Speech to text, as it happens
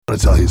want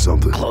to tell you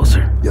something.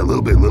 Closer. Yeah, a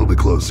little bit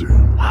closer.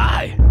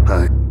 Hi.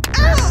 Hi.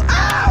 Ow!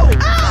 Ow!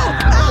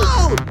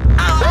 Ow! Ow!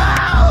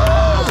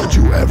 Ow! Don't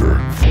you ever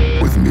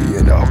with me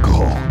and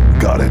alcohol.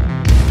 Got it?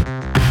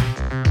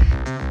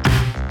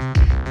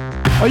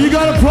 Oh, you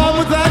got a problem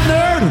with that,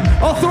 nerd?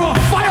 I'll throw a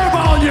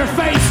fireball in your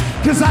face,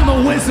 because I'm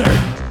a wizard.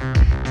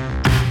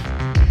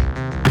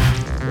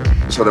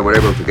 So they were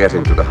able to get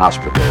him to the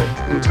hospital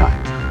in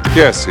time.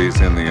 Yes,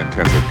 he's in the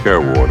intensive care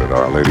ward at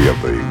Our Lady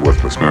of the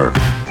Worthless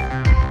Miracle.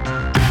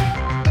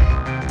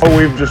 Oh,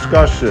 we've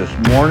discussed this.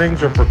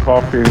 Mornings are for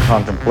coffee and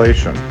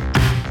contemplation.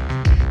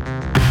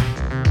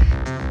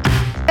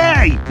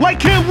 A! Why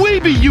can't we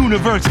be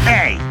Universe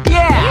A?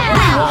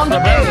 Yeah! We won the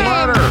best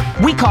letter!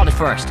 We called it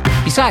first.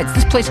 Besides,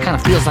 this place kind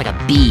of feels like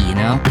a B, you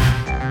know?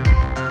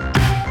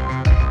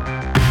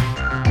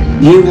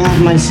 You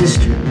have my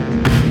sister.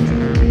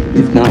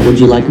 If not, would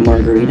you like a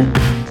margarita?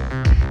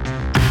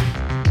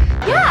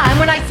 Yeah, and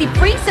when I see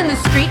freaks in the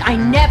street, I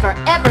never,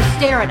 ever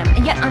stare at them.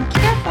 And yet I'm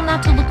careful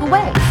not to look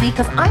away, see?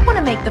 Because I want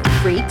to make the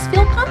freaks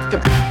feel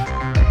comfortable.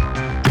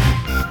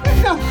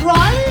 There's no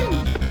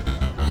crying!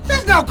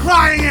 There's no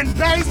crying in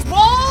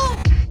baseball!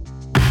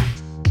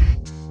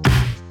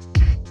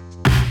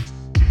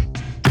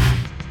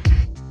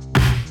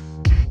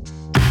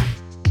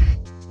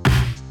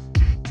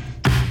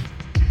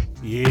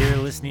 You're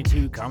listening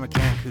to Comic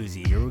Can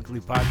Koozie, your weekly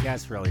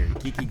podcast for all your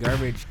geeky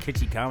garbage,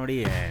 kitschy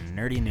comedy, and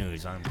nerdy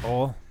news. I'm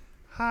Cole.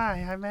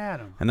 Hi, I'm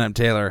Adam. And I'm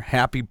Taylor.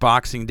 Happy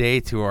Boxing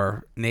Day to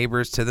our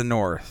neighbors to the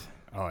north.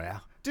 Oh, yeah.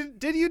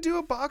 Did you do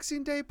a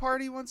Boxing Day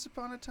party once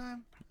upon a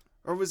time?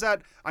 Or was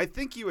that, I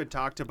think you had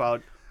talked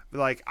about,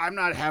 like, I'm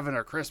not having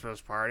a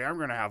Christmas party. I'm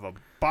going to have a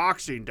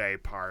Boxing Day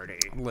party.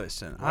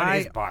 Listen, What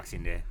is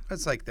Boxing Day?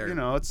 It's like they're... You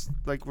know, it's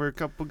like where a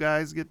couple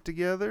guys get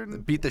together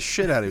and beat the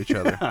shit out of each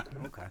other.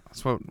 Okay.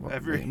 That's what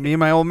me and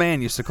my old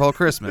man used to call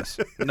Christmas.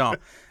 No,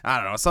 I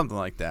don't know, something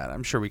like that.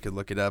 I'm sure we could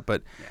look it up,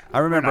 but yeah, I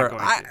remember.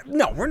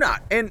 No, we're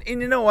not. And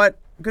you know what?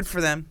 Good for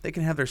them. They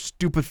can have their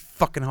stupid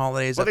fucking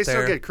holidays up there. Well,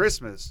 they still get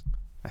Christmas.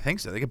 I think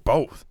so. They get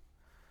both.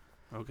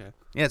 Okay.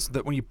 Yeah, it's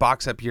when you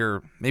box up your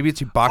up your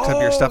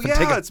stuff and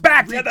take it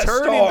back to the returning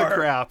store. the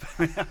crap.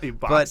 You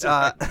box it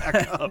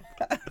back up.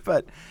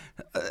 But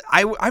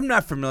I'm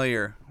not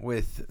familiar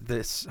with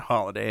this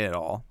holiday at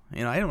all.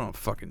 You know, I don't know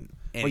fucking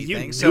anything. Well,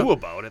 you knew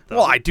about it, though.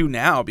 Well, I do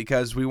now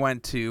because we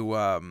went to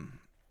I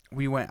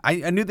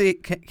knew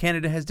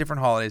Canada has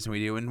different holidays than we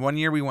do, and one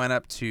year we went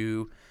up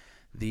to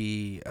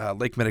the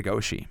Lake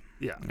Metagoshi.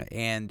 Yeah,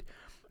 and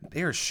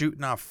they were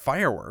shooting off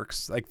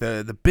fireworks, like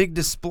the big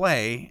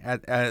display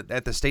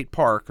at the state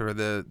park, or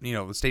the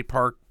state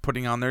park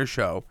putting on their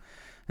show,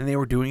 and they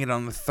were doing it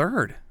on the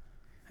 3rd,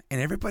 and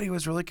everybody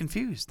was really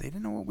confused. We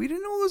didn't know what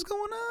was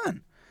going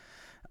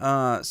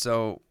on.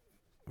 So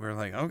we were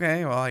like,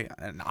 okay, well,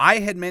 I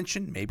had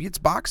mentioned maybe it's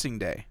Boxing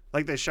Day.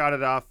 Like they shot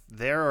it off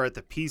there or at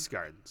the Peace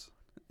Gardens.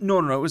 No,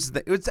 it was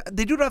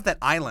they do it off that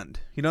island.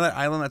 You know that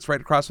island that's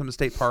right across from the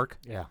state park?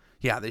 Yeah.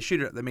 Yeah, they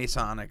shoot it at the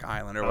Masonic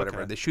Island or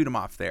whatever. They shoot them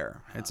off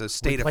there. It's a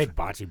state we played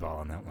bocce ball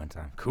on that one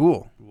time.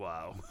 Cool.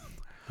 Wow.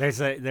 They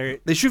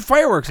shoot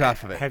fireworks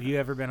off of it. Have you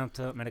ever been up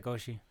to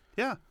Metagoshi?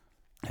 Yeah.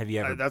 Have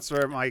you ever? That's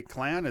where my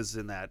clan is,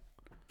 in that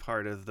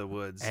part of the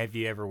woods. Have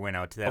you ever went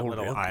out to that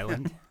little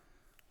island?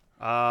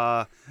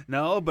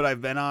 No, but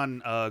I've been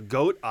on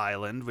Goat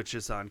Island, which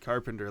is on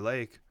Carpenter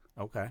Lake.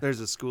 Okay.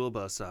 There's a school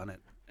bus on it,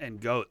 and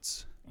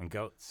goats.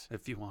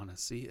 If you want to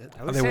see it.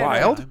 Are they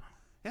wild?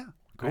 Yeah.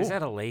 Cool. I was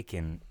at a lake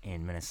in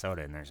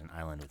Minnesota, and there's an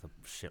island with a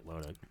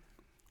shitload of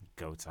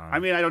goats on it. I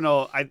mean, I don't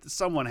know.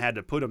 Someone had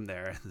to put them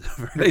there.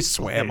 They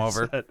swam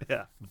over.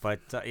 Yeah. But,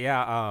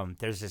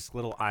 there's this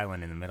little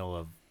island in the middle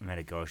of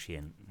Metagoshi,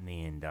 and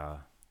me and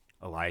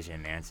Elijah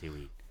and Nancy,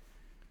 we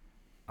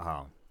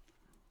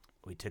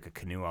took a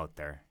canoe out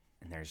there,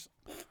 and there's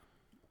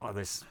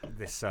this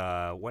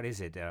what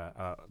is it?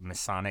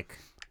 Masonic.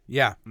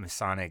 Yeah.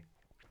 Masonic.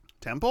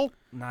 Temple?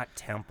 Not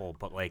temple,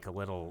 but like a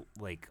little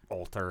like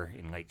altar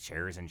and like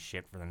chairs and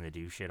shit for them to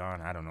do shit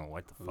on. I don't know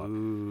what the fuck.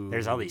 Ooh.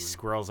 There's all these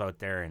squirrels out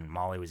there, and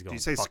Molly was going. Do you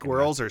say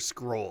squirrels or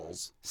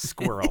scrolls?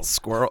 Squirrels.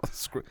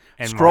 Scrolls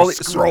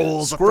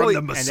from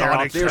the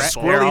Masonic. They're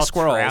squirrely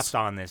squirrels trapped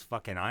on this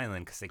fucking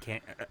island because they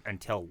can't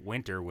until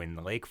winter when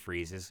the lake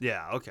freezes.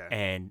 Yeah. Okay.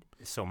 And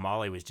so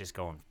Molly was just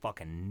going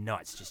fucking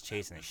nuts, just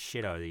chasing the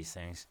shit out of these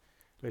things.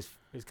 It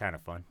was kind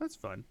of fun. That's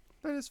fun.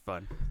 That is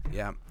fun.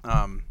 Yeah.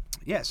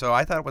 Yeah, so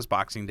I thought it was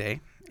Boxing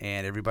Day,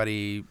 and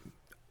everybody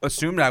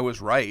assumed I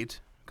was right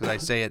because I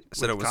said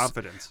it was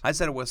confidence. I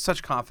said it with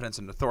such confidence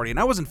and authority, and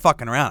I wasn't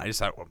fucking around. I just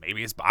thought, well,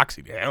 maybe it's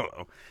Boxing Day. I don't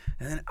know.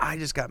 And then I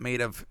just got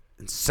made of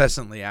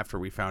incessantly after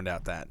we found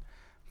out that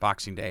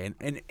Boxing Day.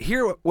 And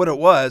here, what it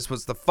was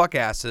the fuck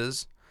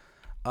asses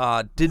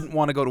didn't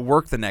want to go to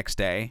work the next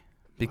day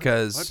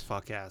because what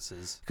fuck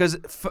asses? Because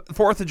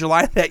 4th of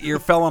July that year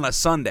fell on a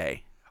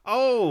Sunday.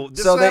 Oh,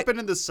 this happened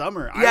in the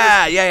summer.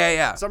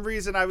 Yeah. For some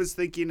reason, I was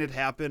thinking it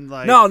happened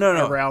no.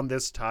 around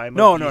this time.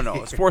 No.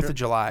 It's 4th of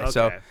July. Okay.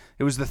 So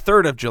it was the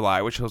 3rd of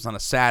July, which was on a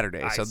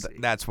Saturday. I So see.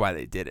 that's why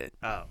they did it.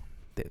 Oh.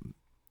 They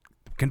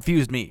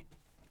confused me.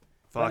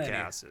 Fuck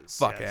asses.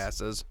 Fuck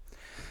yes. asses.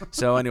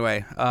 So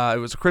anyway, it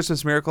was a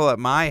Christmas miracle at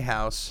my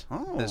house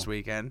this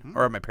weekend,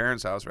 or at my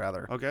parents' house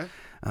rather. Okay.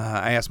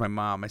 I asked my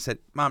mom. I said,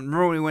 "Mom,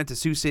 remember when we went to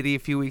Sioux City a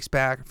few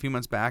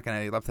months back, and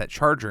I left that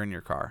charger in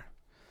your car?"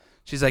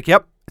 She's like,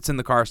 "Yep, it's in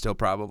the car still,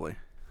 probably."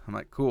 I'm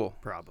like, "Cool."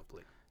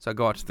 Probably. So I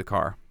go out to the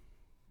car,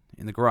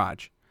 in the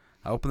garage.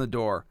 I open the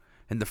door,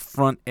 and the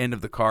front end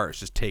of the car is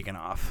just taken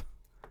off.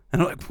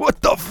 And I'm like,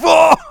 "What the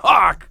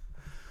fuck?"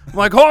 I'm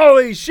like,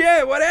 "Holy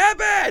shit, what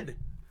happened?"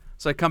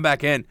 So I come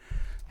back in,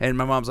 and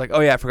my mom's like,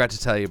 "Oh yeah, I forgot to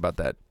tell you about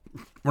that.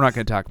 We're not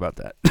going to talk about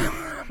that."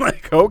 I'm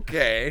like,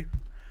 "Okay."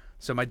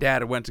 So my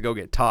dad went to go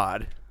get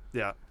Todd.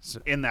 Yeah.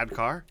 In that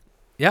car?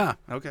 Yeah.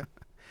 Okay.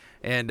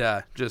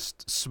 And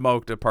just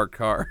smoked a parked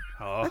car.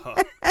 Oh.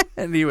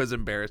 And he was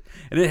embarrassed.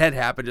 And it had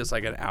happened just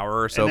like an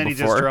hour or so and then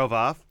before. he just drove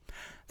off?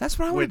 That's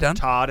what I would have With done.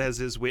 Todd as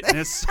his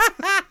witness?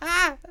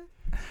 I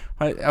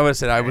would have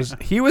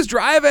said he was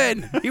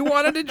driving. He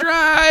wanted to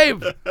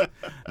drive.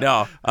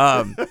 No.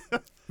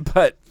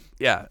 But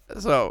yeah,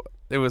 so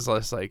it was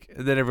less like,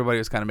 then everybody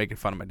was kind of making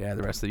fun of my dad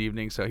the rest of the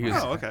evening, so he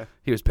was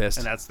he was pissed.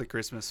 And that's the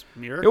Christmas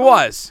miracle? It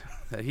was.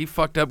 That he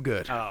fucked up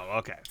good. Oh,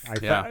 okay. I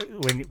thought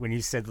when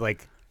you said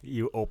like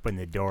you opened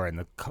the door and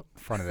the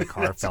front of the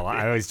car fell out,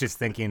 I was just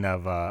thinking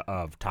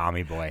of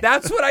Tommy Boy.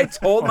 That's what I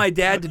told my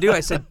dad to do. I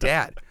said,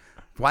 "Dad,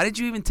 why did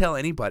you even tell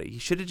anybody? You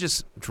should have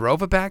just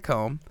drove it back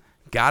home,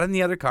 got in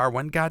the other car,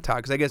 went and got Todd,"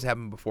 because I guess it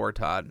happened before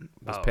Todd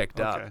was picked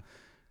up.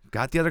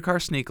 Got the other car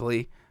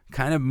sneakily,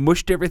 kind of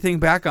mushed everything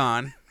back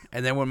on,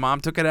 and then when Mom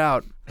took it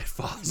out, it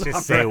falls Just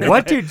off. say,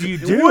 "What did you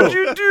do? What'd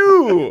you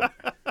do?"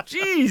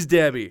 Jeez,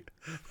 Debbie.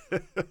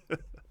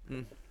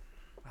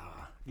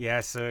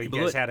 Yeah, so you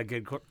guys had a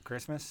good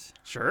Christmas?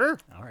 Sure.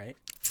 All right.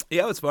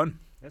 Yeah, it was fun.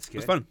 That's good. It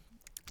was fun.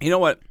 You know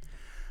what?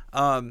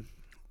 A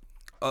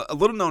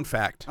little known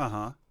fact.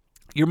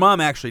 Your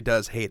mom actually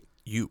does hate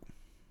you.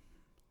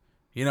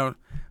 You know,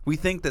 we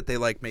think that they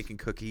like making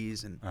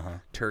cookies and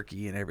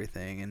turkey and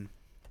everything, and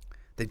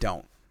they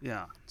don't.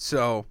 Yeah.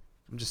 So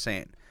I'm just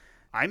saying.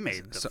 I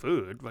made the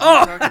food. What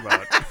are you talking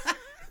about?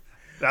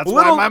 That's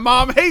why my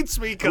mom hates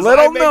me.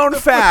 Little known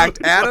fact: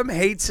 Adam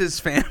hates his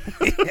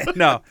family.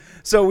 No,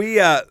 so we.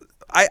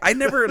 I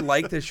never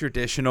liked the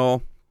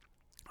traditional,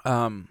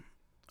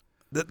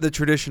 the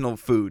traditional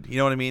food. You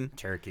know what I mean?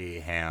 Turkey,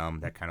 ham,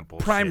 that kind of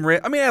bullshit. Prime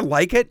rib. I mean, I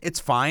like it. It's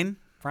fine.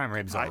 Prime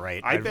rib's all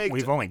right.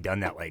 We've only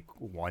done that like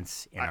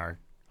once in our.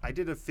 I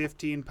did a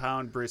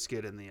 15-pound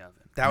brisket in the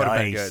oven. That would have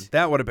been good.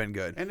 That would have been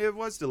good. And it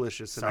was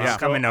delicious. So I'm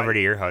coming over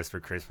to your house for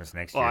Christmas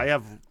next year.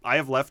 I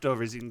have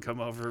leftovers. You can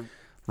come over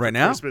right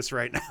now. Christmas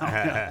right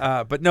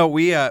now. But no,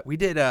 we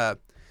did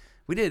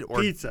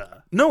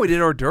pizza. No, we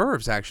did hors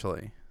d'oeuvres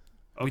actually.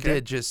 Okay. We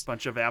did just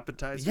bunch of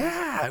appetizers.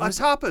 Yeah, it was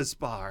a tapas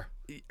bar.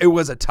 It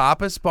was a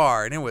tapas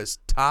bar, and it was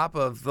top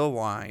of the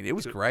line. It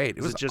was great.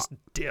 Was it just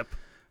dip?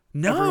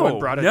 No, Everyone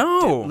brought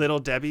Little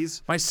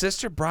Debbie's. My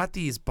sister brought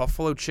these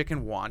buffalo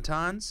chicken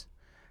wontons,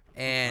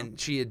 and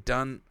she had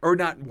done, or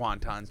not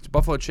wontons,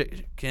 buffalo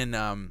chicken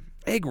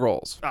egg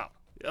rolls. Oh,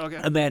 okay.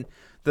 And then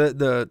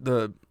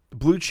the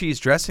blue cheese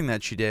dressing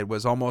that she did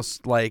was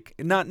almost like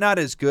not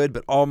as good,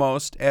 but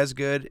almost as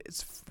good.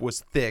 It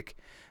was thick,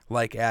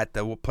 like at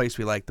the place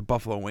we like, the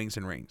Buffalo Wings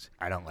and Rings.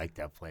 I don't like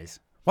that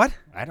place. What?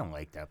 I don't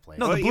like that place.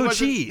 No, the blue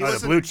cheese. Oh,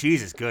 the blue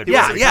cheese is good. He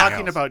wasn't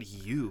talking about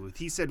you.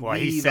 He said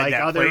he said like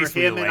that other place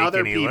we him and like, other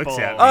and he looks people.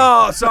 at me.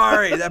 Oh,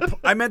 sorry.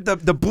 I meant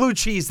the blue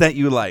cheese that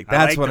you like.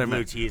 That's what I blue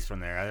meant. cheese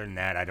from there. Other than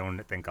that, I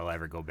don't think I'll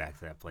ever go back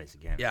to that place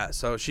again. Yeah,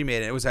 so she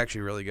made it. It was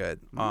actually really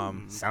good.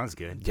 Sounds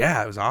good.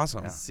 Yeah, it was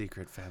awesome.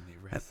 Secret family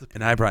recipe.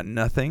 And I brought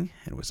nothing.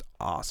 It was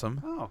awesome.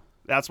 Oh,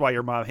 that's why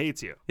your mom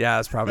hates you. Yeah,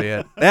 that's probably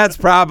it. That's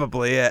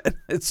probably it.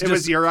 It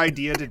was your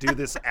idea to do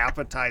this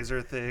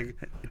appetizer thing,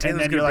 and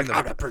then you're like,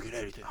 I'm not bringing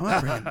anything. I'm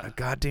not bringing a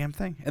goddamn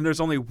thing. And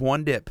there's only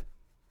one dip.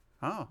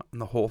 Oh. In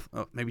the whole,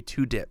 maybe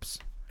two dips.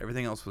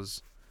 Everything else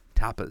was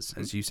tapas,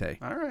 as you say.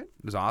 All right.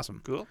 It was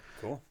awesome.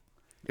 Cool.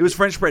 It was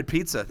French bread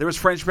pizza. There was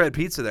French bread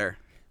pizza there.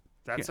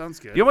 That sounds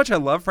good. You know how much I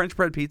love French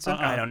bread pizza?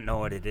 I don't know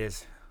what it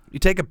is. You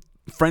take a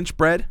French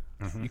bread,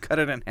 you cut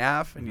it in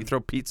half, and you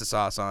throw pizza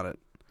sauce on it.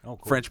 Oh,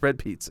 cool. French bread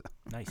pizza.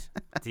 Nice.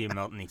 Do you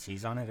melt any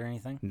cheese on it or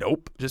anything?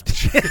 Nope. Just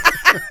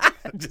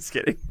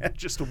kidding.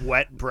 Just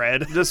wet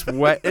bread. Just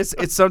wet.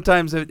 It's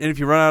sometimes, and if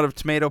you run out of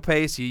tomato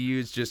paste, you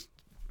use just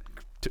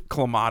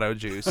Clamato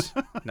juice.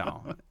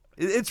 No,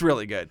 it's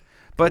really good.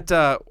 But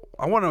I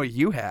want to know what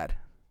you had.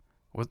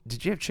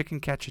 Did you have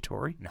chicken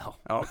cacciatore? No.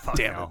 Oh,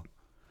 damn no.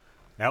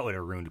 That would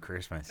have ruined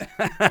Christmas.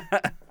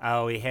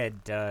 We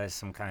had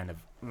some kind of,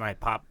 my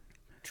pop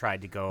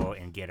tried to go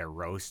and get a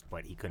roast,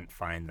 but he couldn't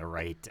find the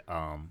right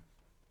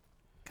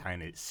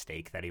kind of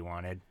steak that he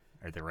wanted,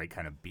 or the right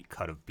kind of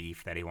cut of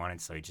beef that he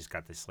wanted. So he just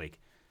got this like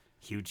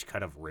huge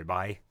cut of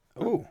ribeye.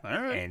 Ooh, all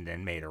right. And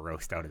then made a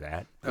roast out of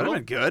that. That would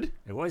have been good.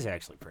 It was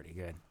actually pretty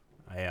good.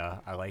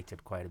 I liked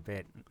it quite a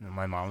bit.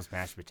 My mom's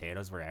mashed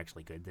potatoes were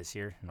actually good this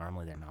year.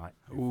 Normally they're not.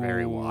 They're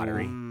very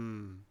watery.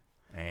 And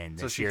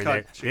this year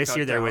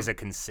there was a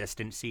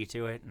consistency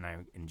to it, and I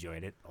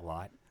enjoyed it a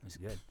lot. It was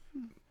good.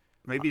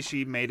 Maybe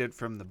she made it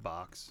from the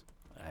box.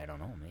 I don't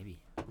know, maybe.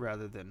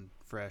 rather than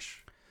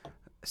fresh.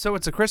 So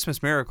it's a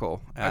Christmas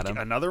miracle, Adam.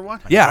 Another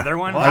one? Yeah, Another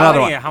one?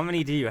 How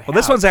many do you have? Well,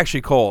 this one's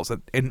actually Cole's,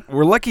 and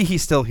we're lucky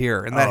he's still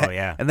here, and that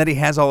yeah. and that he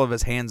has all of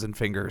his hands and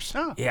fingers.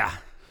 Oh. Yeah.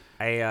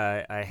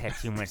 I had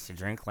too much to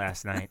drink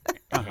last night,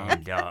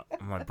 and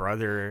my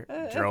brother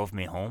drove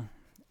me home,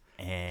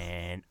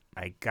 and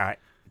I got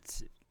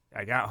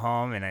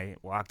home and I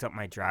walked up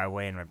my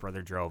driveway, and my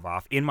brother drove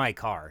off in my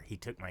car. He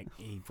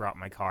brought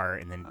my car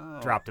and then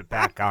dropped it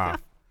back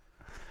off,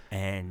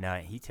 and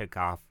he took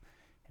off,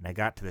 and I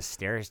got to the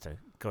stairs to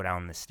go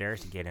down the stairs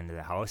to get into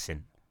the house,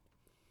 and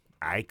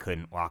I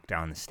couldn't walk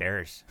down the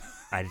stairs.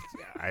 I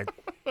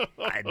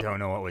don't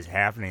know what was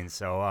happening.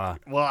 So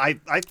well, I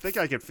think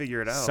I could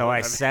figure it out. So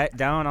I sat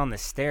down on the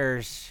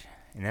stairs,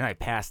 and then I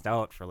passed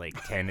out for like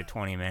 10 to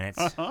 20 minutes.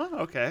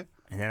 Okay.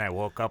 And then I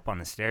woke up on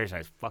the stairs. I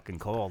was fucking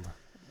cold.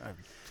 I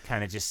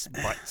kind of just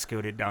butt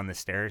scooted down the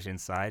stairs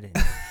inside.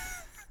 And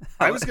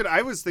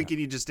I was thinking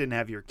you just didn't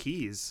have your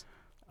keys.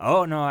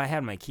 Oh no, I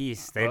had my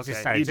keys. I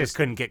You just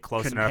couldn't get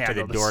close couldn't enough to the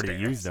handle the door to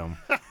stairs. use them.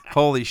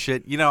 Holy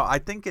shit! You know, I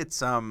think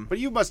it's But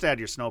you must have had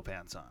your snow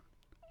pants on.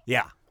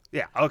 Yeah.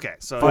 Yeah. Okay.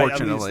 So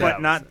Fortunately.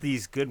 But not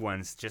these good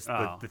ones, just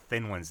the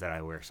thin ones that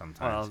I wear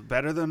sometimes. Well,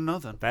 better than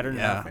nothing. Better than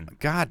nothing.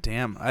 God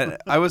damn.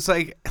 I was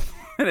like,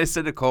 and I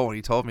said to Cole when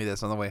he told me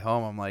this on the way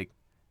home, I'm like,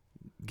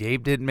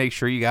 Gabe didn't make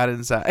sure you got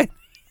inside.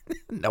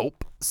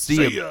 Nope.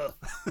 See ya.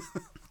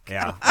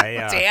 Yeah.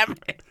 Damn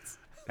it.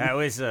 That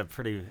was a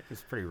pretty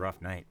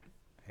rough night.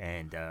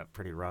 And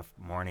pretty rough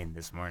morning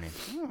this morning.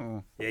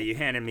 Oh. Yeah, you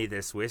handed me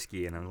this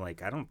whiskey, and I'm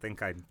like, I don't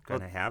think I'm going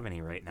to have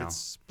any right now.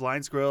 It's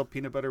Blind Squirrel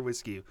peanut butter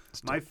whiskey.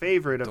 My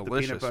favorite of the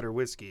delicious. peanut butter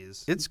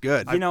whiskeys. It's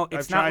good. You know, I've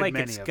it's not tried like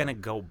many it's of going to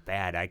them. go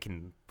bad. I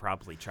can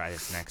probably try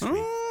this next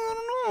week.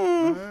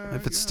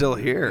 If it's still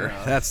here,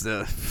 that's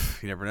the.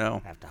 You never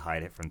know. Have to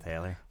hide it from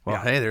Taylor.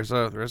 Well, hey, there's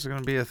going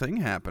to be a thing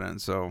happening,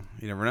 so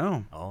you never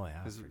know. Oh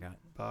yeah, Is it forgot.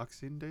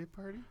 Boxing Day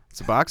party?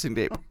 It's a Boxing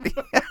Day.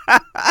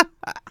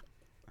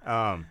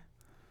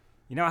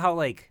 You know how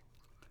like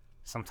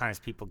sometimes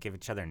people give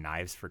each other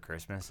knives for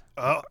Christmas?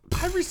 Oh,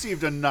 I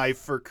received a knife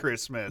for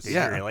Christmas. Did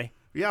you really?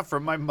 Yeah,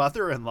 from my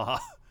mother-in-law.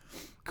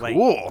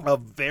 Cool. A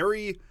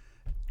very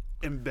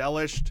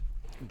embellished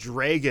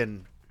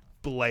dragon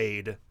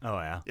blade. Oh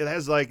yeah. It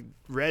has like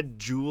red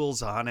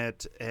jewels on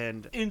it,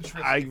 and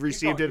I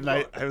received it, and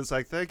I was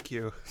like, "Thank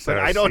you." But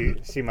I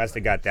don't. She must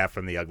have got that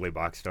from the Ugly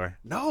Box store.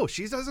 No,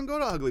 she doesn't go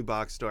to Ugly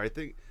Box store. I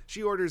think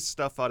she orders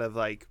stuff out of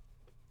like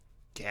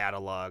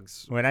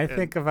catalogs. When I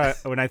think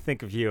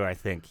of you, I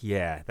think,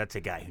 yeah, that's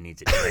a guy who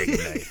needs a dragon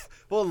knife.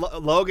 Well,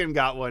 Logan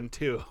got one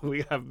too.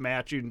 We have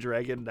matching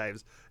dragon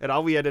knives, and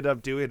all we ended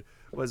up doing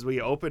was we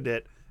opened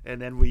it,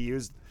 and then we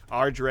used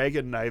our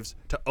dragon knives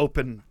to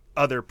open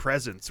other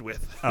presents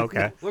with.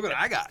 Okay. Look what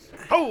I got.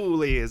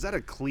 Holy, is that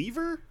a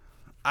cleaver?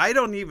 I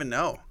don't even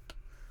know.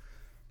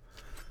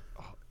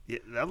 Yeah,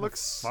 that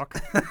looks. Fuck.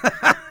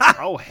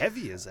 How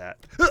heavy is that?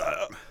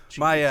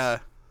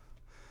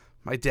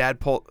 My dad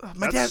pulled.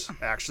 That's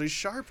actually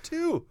sharp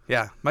too.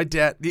 Yeah, my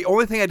dad. The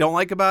only thing I don't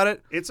like about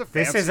it, It's a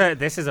fancy.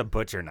 This is a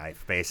butcher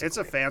knife, basically. It's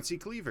a fancy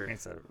cleaver.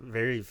 It's a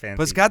very fancy.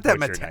 but it's got that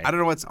butcher knife. I don't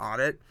know what's on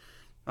it,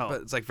 Oh.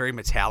 but it's like very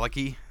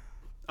metallic-y.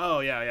 Oh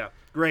yeah.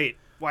 Great.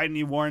 Why didn't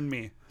you warn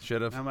me?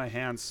 Should have. Now my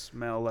hands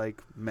smell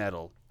like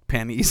metal.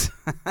 Pennies.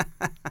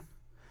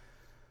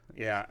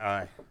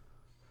 Yeah.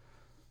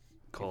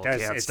 Cole It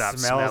does, can't it stop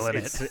smells, smelling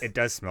it. It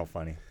does smell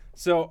funny.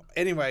 So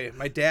anyway,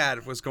 my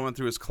dad was going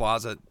through his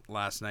closet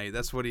last night.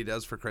 That's what he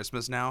does for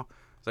Christmas now.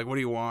 It's like, what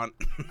do you want?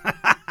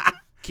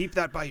 Keep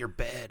that by your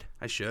bed.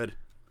 I should.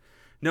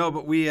 No,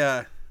 but we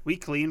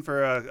clean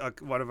for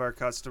one of our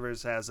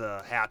customers has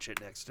a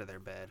hatchet next to their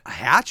bed. a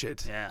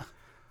hatchet. Yeah.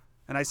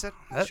 And I said,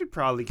 I That- should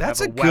probably that's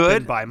have a a weapon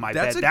good- by my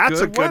that's bed. a That's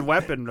a good good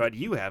weapon what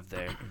you have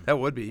there. That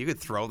would be. You could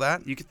throw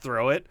that. You could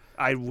throw it.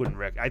 I wouldn't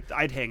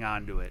I'd hang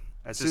on to it.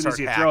 As Just soon as start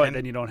you throw it, hacking.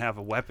 then you don't have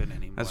a weapon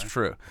anymore. That's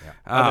true.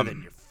 Other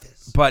than your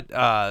fist. But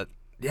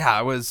yeah,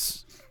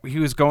 he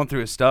was going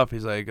through his stuff.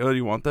 He's like, "Oh, do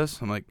you want this?"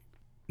 I'm like,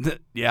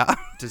 "Yeah."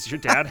 Does your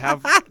dad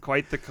have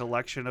quite the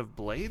collection of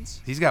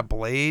blades? He's got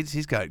blades.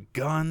 He's got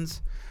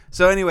guns.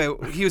 So anyway,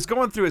 he was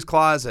going through his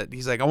closet.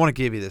 He's like, "I want to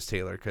give you this,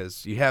 Taylor,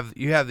 because you have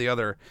the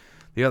other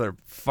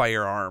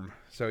firearm."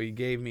 So he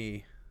gave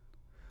me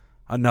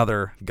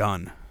another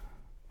gun,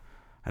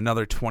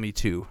 another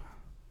 22.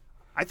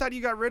 I thought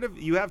you got rid of.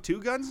 You have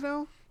two guns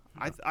now.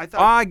 I thought.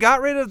 I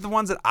got rid of the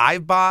ones that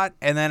I've bought,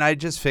 and then I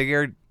just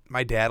figured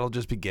my dad will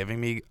just be giving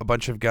me a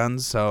bunch of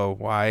guns, so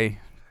why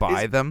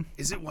buy them?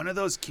 Is it one of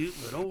those cute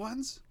little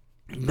ones?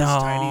 No,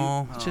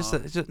 tiny-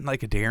 it's just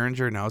like a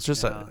Derringer. No, it's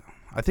just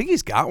I think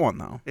he's got one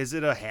though. Is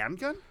it a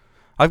handgun?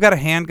 I've got a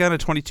handgun, a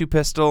 22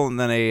 pistol, and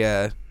then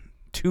a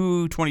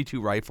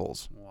 222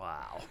 rifles.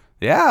 Wow.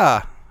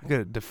 Yeah, I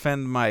gotta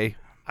defend my.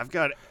 I've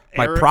got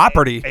My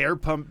property. air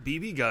pump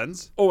BB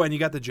guns. Oh, and you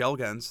got the gel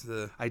guns.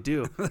 I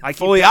do. I keep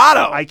Fully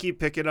auto. I keep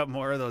picking up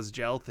more of those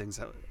gel things.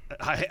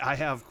 I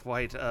have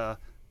quite I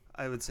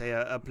would say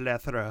a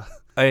plethora.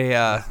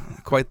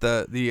 Quite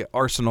the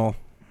arsenal.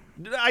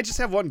 I just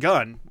have one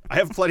gun. I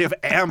have plenty of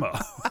ammo.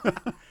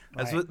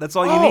 That's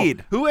all you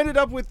need. Who ended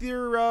up with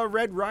your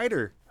Red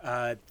Ryder?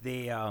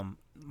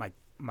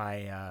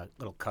 My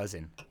little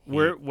cousin.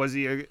 Where was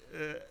he?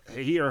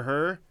 He or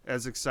her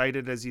as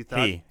excited as you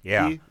thought?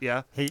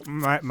 Yeah.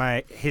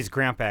 His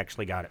grandpa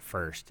actually got it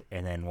first,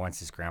 and then once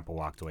his grandpa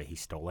walked away, he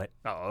stole it.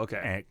 Oh,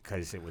 okay.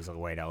 Because it was a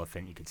white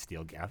elephant, you could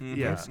steal gas. Mm-hmm.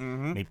 Yeah.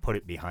 Mm-hmm. And he put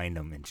it behind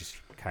him and just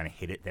kind of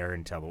hid it there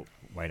until the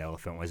white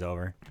elephant was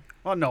over.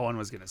 Well, no one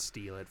was gonna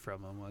steal it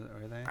from him,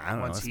 were they? I don't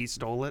know. Once he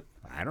stole it.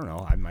 I don't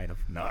know. I might have.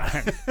 No.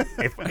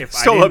 if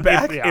Stole it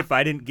back. If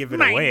I didn't give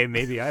it away,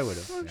 maybe I would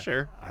have. Well,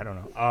 sure. I don't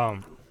know.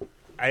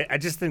 I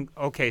just think,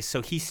 okay,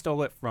 so he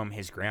stole it from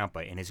his grandpa,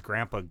 and his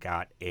grandpa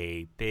got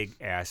a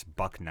big-ass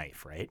buck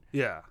knife, right?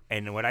 Yeah.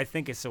 And what I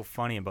think is so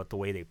funny about the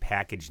way they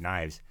package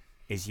knives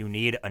is you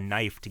need a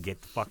knife to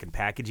get the fucking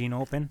packaging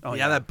open. Oh,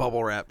 yeah, that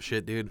bubble wrap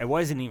shit, dude. It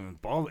wasn't even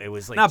bubble. It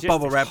was like not just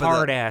bubble wrap,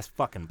 hard-ass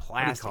fucking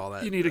plastic. What do you call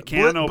that? You need a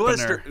can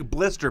opener.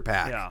 Blister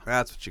pack. Yeah.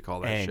 That's what you call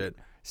that shit.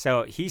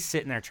 So he's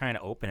sitting there trying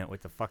to open it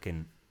with a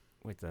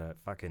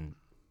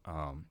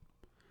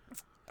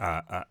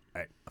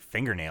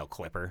fingernail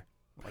clipper.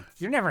 Like,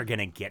 you're never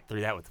gonna get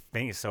through that with the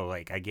finger. So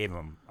like, I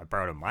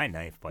borrowed him my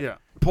knife, but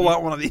pull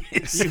out one of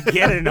these. You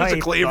get a knife. It's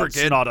a cleaver,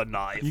 That's kid. not a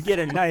knife. You get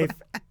a knife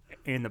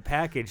in the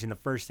package, and the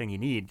first thing you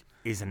need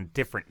is a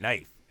different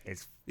knife.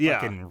 It's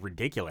fucking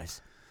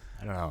ridiculous.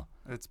 I don't know.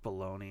 It's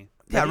baloney.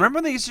 Yeah, remember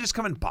when they used to just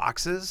come in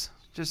boxes?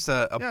 Just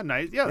a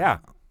nice. Yeah.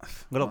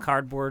 Little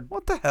cardboard.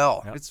 What the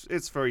hell? Yep.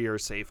 It's for your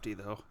safety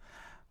though.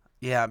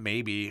 Yeah,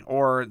 maybe.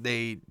 Or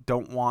they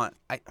don't want.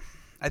 I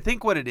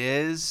think what it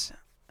is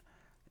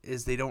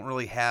they don't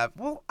really have.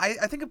 Well, I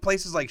think in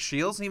places like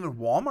Shields and even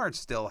Walmart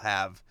still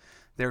have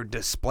their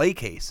display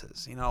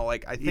cases. You know,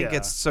 like I think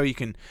it's so you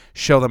can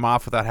show them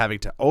off without having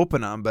to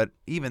open them. But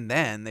even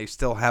then, they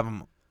still have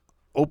them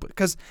open.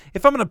 Because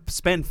if I'm gonna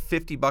spend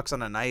 $50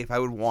 on a knife, I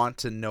would want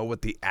to know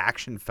what the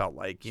action felt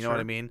like. You know what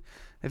I mean?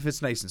 If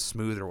it's nice and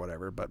smooth or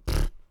whatever. But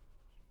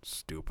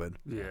stupid.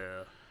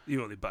 Yeah.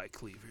 You only buy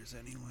cleavers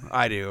anyway.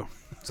 I do.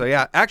 So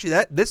yeah,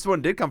 actually, this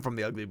one did come from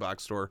the Ugly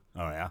Box store.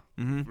 Oh yeah.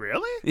 Mm-hmm.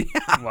 Really?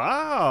 Yeah.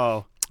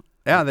 Wow.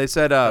 Yeah, they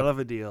said. I love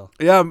a deal.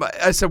 Yeah,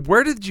 I said,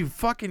 where did you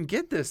fucking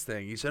get this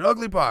thing? He said,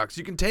 Ugly Box.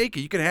 You can take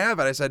it. You can have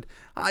it. I said,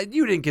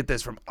 you didn't get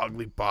this from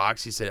Ugly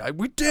Box. He said,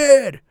 we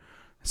did.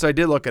 So I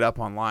did look it up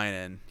online,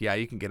 and yeah,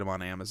 you can get them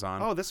on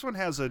Amazon. Oh, this one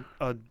has a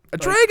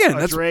dragon.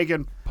 A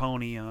dragon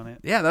pony on it.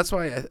 Yeah, that's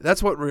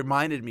what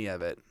reminded me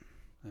of it.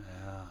 Yeah.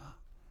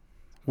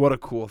 What a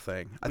cool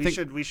thing.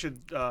 We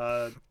should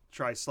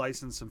try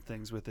slicing some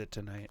things with it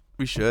tonight.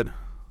 We should.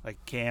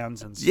 Like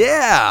cans and stuff.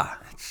 Yeah.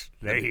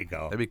 There you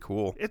go. That'd be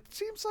cool. It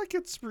seems like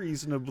it's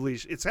reasonably.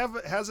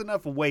 Has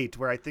enough weight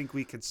where I think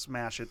we could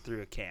smash it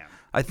through a can.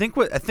 I think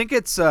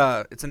it's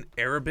an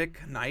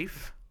Arabic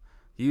knife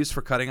used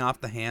for cutting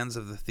off the hands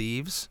of the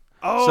thieves.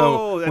 Oh,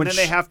 so and then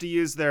they have to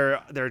use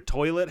their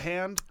toilet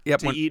hand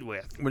to eat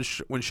with.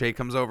 When Shay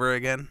comes over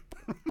again.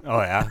 Oh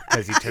yeah,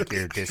 because he took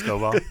your disco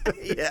ball.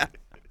 Yeah.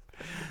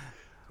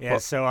 Yeah. Well,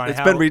 so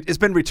it's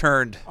been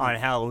returned on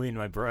Halloween.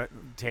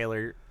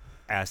 Taylor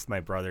asked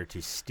my brother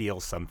to steal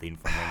something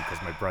from him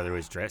because my brother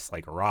was dressed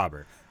like a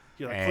robber.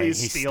 You're like,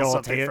 please steal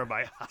something from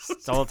my house.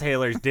 Stole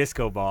Taylor's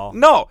disco ball.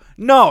 No,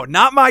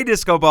 not my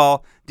disco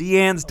ball.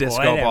 Deanne's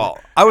disco ball.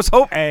 I was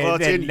hoping. Well,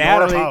 it's in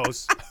your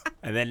house.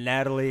 And then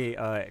Natalie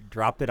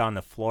dropped it on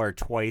the floor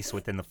twice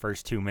within the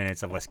first 2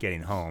 minutes of us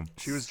getting home.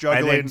 She was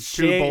juggling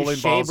two bowling balls.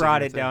 Shay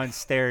brought it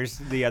downstairs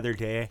the other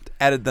day.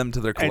 Added them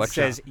to their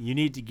collection. And says, you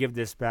need to give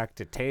this back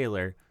to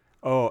Taylor.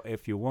 Oh,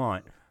 if you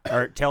want.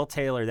 Or tell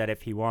Taylor that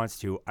if he wants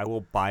to, I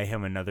will buy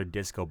him another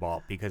disco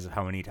ball because of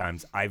how many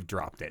times I've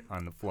dropped it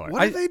on the floor.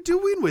 What are they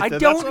doing with it? I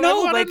don't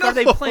know. Like, are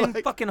they playing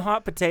fucking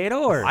hot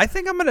potato or? I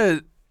think I'm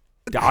gonna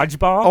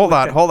dodgeball.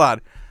 Hold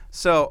on.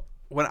 So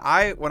when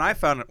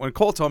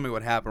Cole told me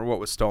what happened or what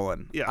was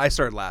stolen, I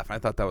started laughing. I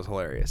thought that was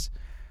hilarious.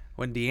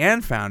 When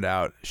Deanne found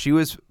out, she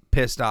was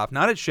pissed off,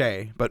 not at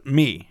Shay, but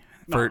me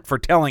for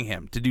telling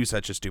him to do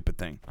such a stupid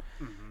thing.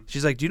 Mm-hmm.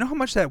 She's like, "Do you know how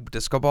much that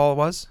disco ball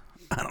was?"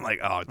 And I'm like,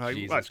 "Oh,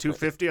 Jesus, what,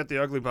 $250 at the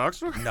Ugly Box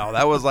store?" No,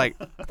 that was like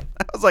a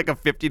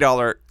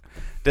 $50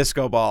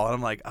 disco ball, and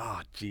I'm like, "Oh,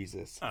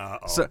 Jesus."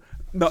 So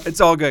no, it's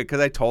all good because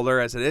I told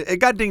her. I said it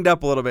got dinged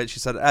up a little bit. She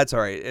said, "That's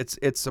all right.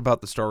 It's about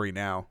the story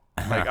now."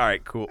 I'm like, all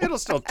right, cool. It'll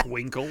still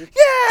twinkle.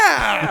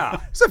 Yeah.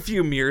 There's a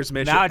few mirrors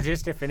missing. Now,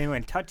 just if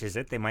anyone touches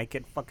it, they might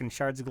get fucking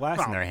shards of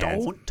glass in their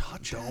hands. Don't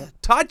touch it.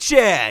 Touch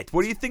it.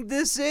 What do you think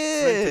this is?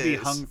 It's meant to be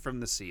hung from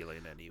the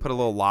ceiling anyway. Put a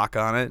little lock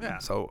on it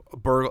so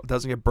it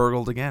doesn't get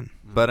burgled again.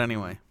 But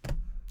anyway.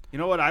 You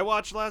know what I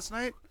watched last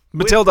night?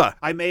 Matilda.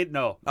 I made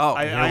no. Oh,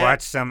 I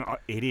watched some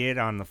idiot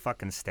on the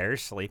fucking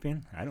stairs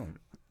sleeping. I don't.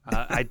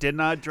 I did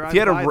not drive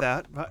by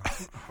that.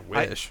 But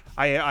I wish.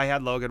 I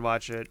had Logan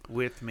watch it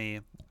with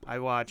me. I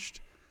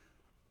watched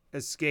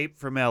Escape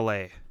from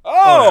L.A.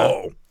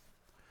 Oh!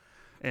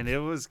 And it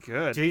was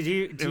good.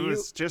 It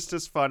was just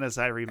as fun as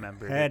I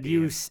remembered. Had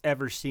you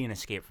ever seen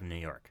Escape from New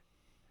York?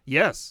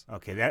 Yes.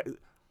 Okay, that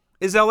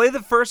is L.A.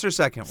 the first or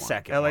second one?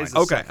 Second LA's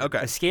one. Okay.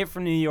 Escape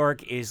from New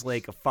York is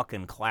like a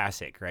fucking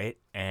classic, right?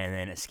 And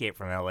then Escape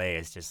from L.A.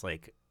 is just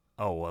like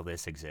oh well,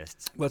 this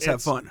exists. Let's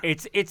have fun.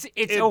 It's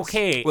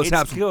okay. Let's it's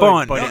have some good,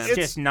 fun, but man. it's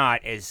just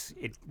not as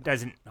it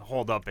doesn't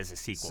hold up as a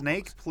sequel.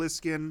 Snake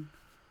Plissken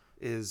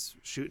is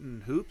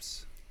shooting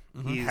hoops.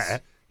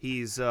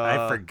 He's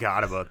I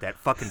forgot about that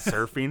fucking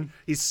surfing.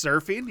 He's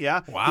surfing,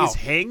 yeah. Wow. He's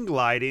hang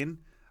gliding.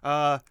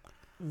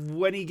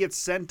 When he gets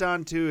sent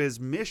on to his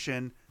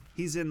mission,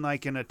 he's in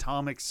like an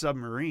atomic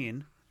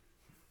submarine.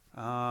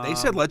 They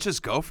said let's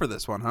just go for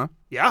this one, huh?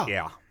 Yeah.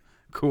 Yeah.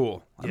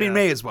 Cool. I Yeah. mean,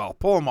 may as well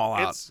pull them all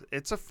out.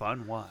 It's a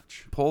fun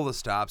watch. Pull the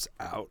stops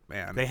out,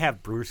 man. They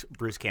have Bruce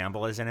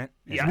Campbell, isn't it?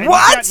 Yeah. and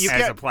What? You As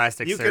can't- a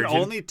plastic you surgeon. can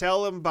only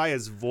tell him by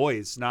his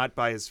voice, not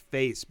by his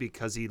face,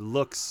 because he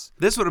looks.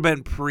 This would have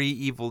been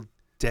pre-Evil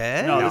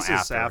Dead. No, No, this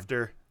is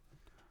after.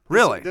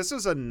 Really? This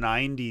was a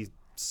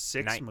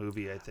 96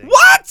 movie, I think.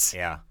 What?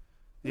 Yeah.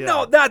 Yeah.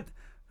 No, that.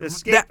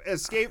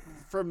 Escape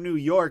from New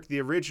York, the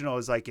original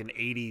is like in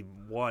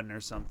 81 or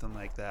something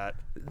like that.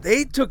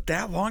 They took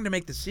that long to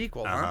make the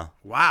sequel, huh? Uh-huh.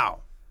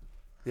 Wow.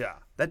 Yeah.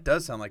 That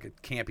does sound like a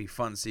campy,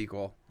 fun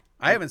sequel.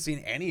 I haven't seen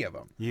any of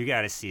them. You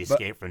got to see But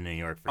Escape from New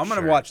York. I'm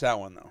going to watch that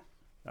one, though.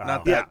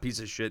 Not that Yeah.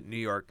 piece of shit, New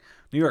York.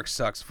 New York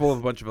sucks. Full of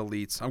a bunch of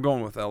elites. I'm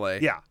going with L.A.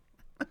 Yeah.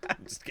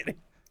 I'm just kidding.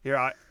 Here,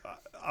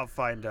 I'll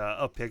find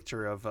a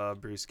picture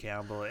of Bruce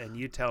Campbell, and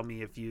you tell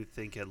me if you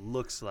think it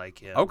looks like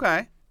him.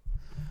 Okay.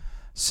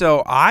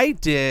 So I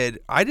did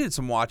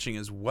some watching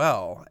as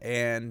well,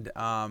 and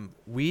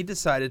we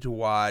decided to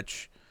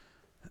watch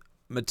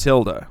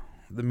Matilda,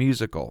 the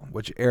musical,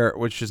 which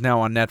is now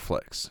on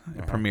Netflix.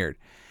 It premiered,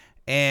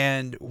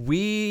 and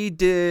we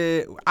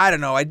did. I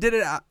don't know. I did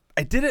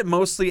it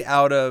mostly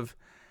out of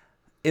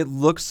it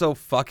looks so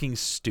fucking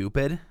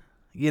stupid,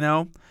 you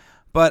know.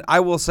 But I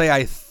will say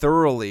I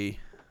thoroughly.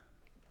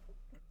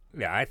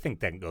 Yeah, I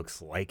think that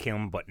looks like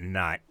him, but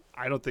not.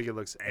 I don't think it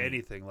looks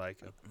anything like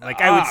him.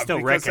 Like, I would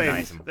still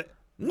recognize him.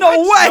 No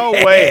way! No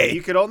way!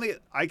 You could only,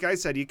 like I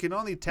said, you can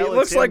only tell He it's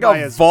looks him like by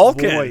a his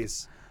Vulcan.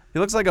 voice. He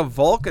looks like a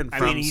Vulcan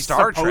from I mean, he's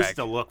Star supposed Trek.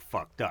 to look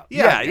fucked up.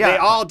 Yeah, Yeah. They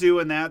all do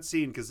in that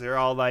scene because they're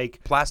all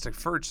like, Plastic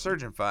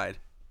surgeon-fied.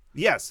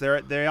 yes,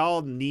 they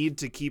all need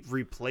to keep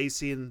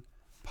replacing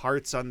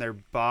parts on their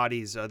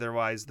bodies,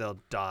 otherwise they'll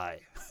die.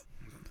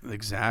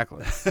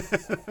 Exactly.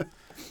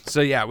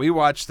 So yeah, we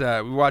watched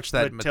that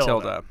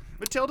Matilda.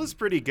 Matilda's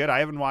pretty good. I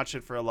haven't watched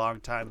it for a long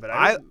time, but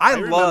I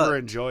remember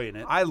enjoying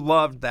it. I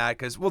loved that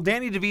because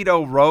Danny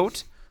DeVito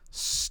wrote,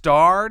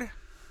 starred,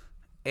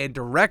 and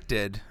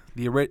directed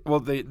the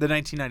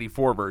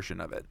 1994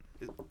 version of it.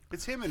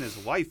 It's him and his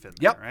wife in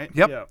Yep. there,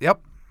 right?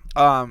 Yep.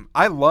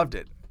 I loved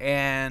it,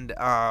 and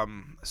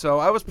so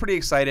I was pretty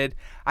excited.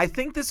 I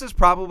think this is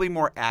probably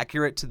more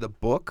accurate to the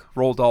book,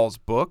 Roald Dahl's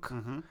book,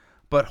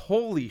 but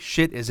holy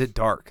shit, is it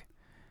dark!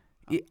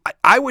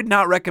 I would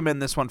not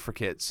recommend this one for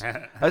kids.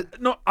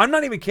 No, I'm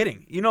not even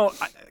kidding. You know,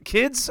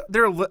 kids,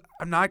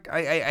 I'm not.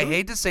 I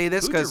hate to say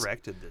this because Who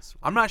directed this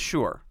one? I'm not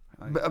sure.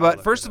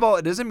 But first of all,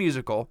 it is a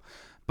musical,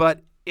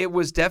 but it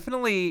was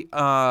definitely.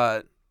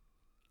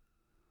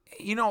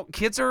 You know,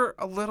 kids are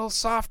a little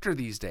softer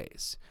these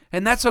days,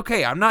 and that's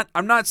okay. I'm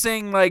not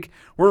saying like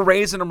we're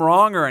raising them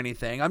wrong or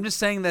anything. I'm just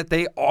saying that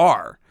they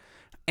are,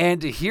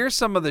 and to hear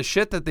some of the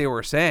shit that they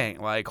were saying,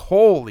 like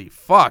holy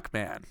fuck,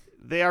 man.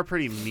 They are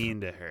pretty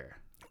mean to her.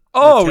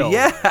 Oh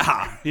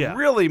Matilda. yeah,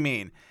 really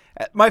mean.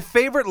 My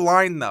favorite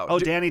line though. Oh,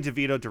 Danny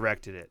DeVito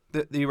directed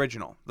it. The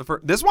original,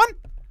 this one,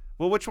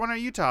 Well, which one are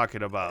you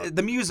talking about?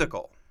 the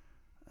musical.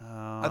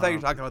 I thought you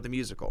were talking about the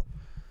musical.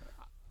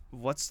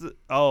 What's the?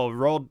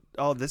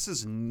 Oh, this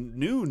is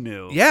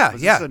new. Yeah,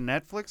 Was yeah. this a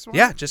Netflix one?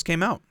 Yeah, it just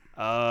came out.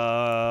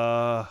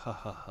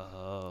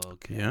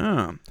 Okay.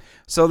 Yeah.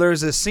 So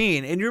there's a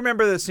scene, and you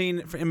remember the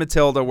scene in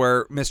Matilda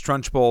where Miss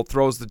Trunchbull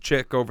throws the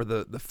chick over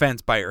the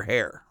fence by her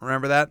hair.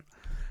 Remember that?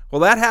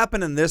 Well, that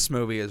happened in this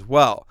movie as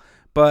well.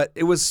 But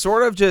it was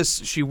sort of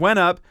just, she went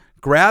up,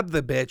 grabbed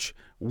the bitch,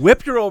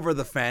 whipped her over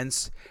the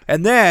fence,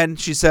 and then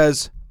she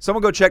says,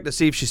 someone go check to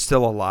see if she's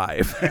still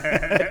alive.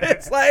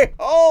 It's like,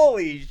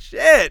 holy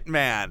shit,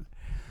 man.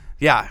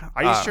 Yeah.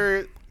 Are you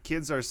sure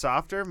kids are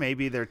softer?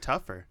 Maybe they're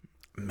tougher.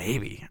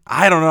 Maybe.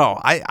 I don't know.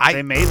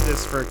 They made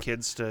this for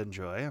kids to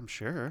enjoy, I'm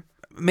sure.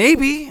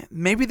 Maybe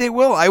they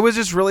will. I was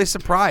just really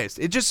surprised.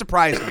 It just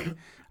surprised me.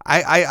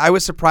 I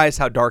was surprised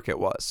how dark it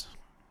was.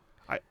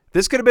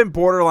 This could have been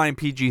borderline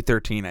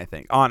PG-13, I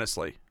think,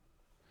 honestly.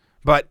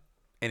 But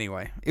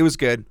anyway, it was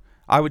good.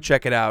 I would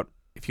check it out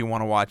if you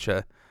want to watch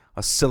a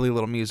silly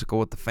little musical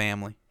with the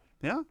family.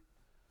 Yeah.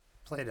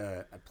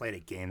 I played a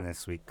game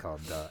this week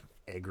called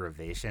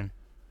Aggravation.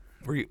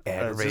 Were you Is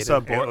aggravated?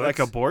 this like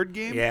a board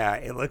game? Yeah,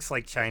 it looks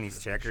like Chinese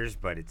checkers,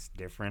 but it's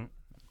different,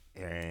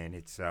 and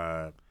it's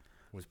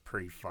was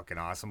pretty fucking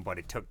awesome. But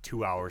it took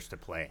 2 hours to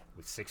play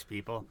with 6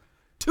 people.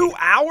 2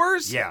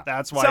 hours? Yeah,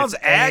 That's why Sounds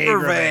it's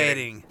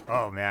aggravating.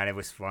 Oh man, it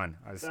was fun.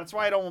 That's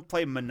why I don't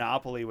play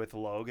Monopoly with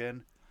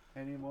Logan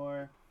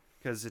anymore.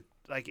 Because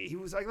he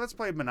was like, let's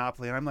play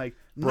Monopoly, and I'm like,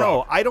 no,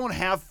 Bro. I don't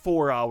have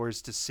 4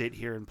 hours to sit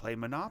here and play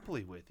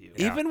Monopoly with you.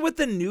 Even with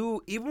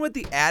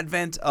the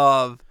advent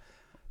of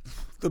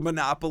The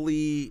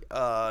Monopoly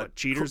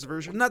cheaters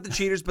version? Not the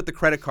cheaters, but the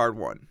credit card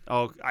one.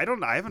 Oh, I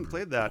haven't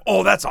played that.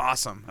 Oh, that's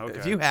awesome. Okay.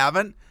 If you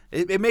haven't,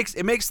 it makes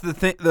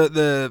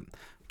the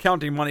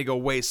counting money go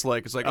way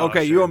slick. It's like,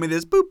 okay, you sure. owe me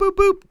this, boop, boop,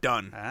 boop,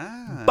 done.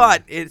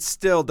 But it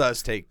still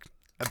does take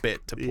a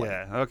bit to play.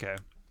 Yeah, okay.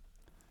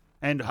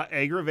 And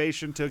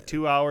Aggravation took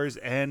 2 hours,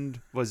 and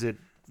was it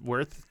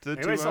worth the 2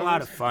 hours? It was a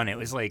lot of fun. It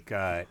was like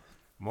a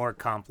more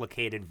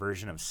complicated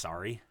version of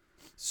Sorry.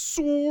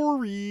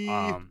 Sorry.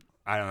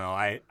 I don't know.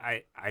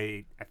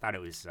 I thought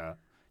it was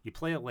you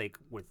play it like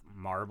with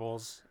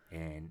marbles,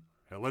 and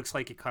it looks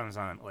like it comes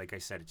on, like I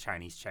said, a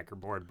Chinese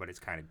checkerboard, but it's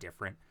kind of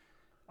different.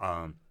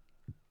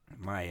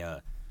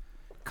 My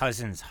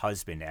cousin's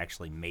husband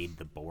actually made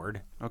the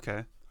board.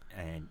 Okay.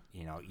 And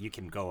you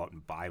can go out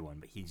and buy one,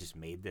 but he just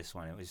made this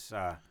one. It was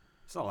a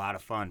lot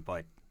of fun,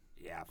 but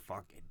yeah,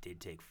 fuck, it did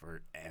take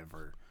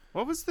forever.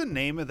 What was the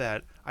name of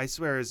that? I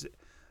swear,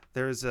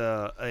 there's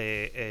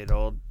an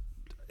old,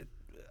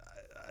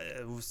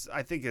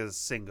 I think a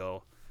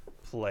single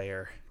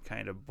player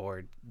kind of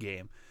board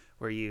game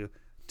where you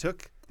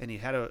took and you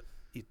had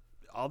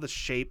all the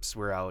shapes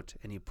were out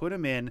and you put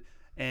them in,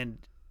 and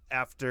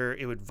after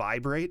it would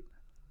vibrate.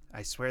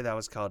 I swear that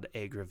was called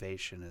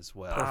Aggravation as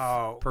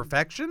well.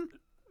 Perfection?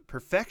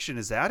 Perfection,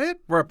 is that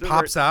it? Where it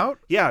pops out?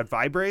 Yeah, it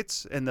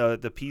vibrates and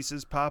the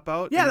pieces pop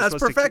out. Yeah, and that's you're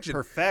supposed to keep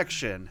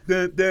Perfection.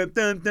 Perfection.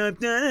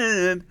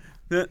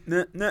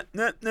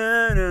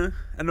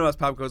 I know that's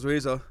Pop Goes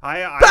Weasel.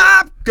 I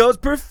Pop Goes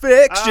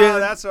Perfection.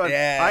 That's what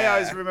I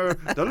always remember.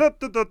 That's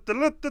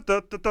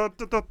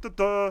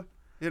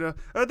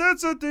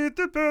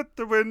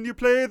when you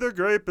play the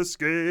Grape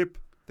Escape.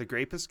 The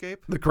Grape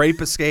Escape? The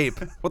Grape Escape.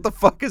 What the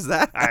fuck is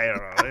that? I don't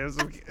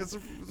know.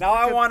 Now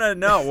I want to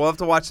know. We'll have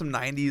to watch some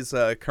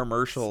 90s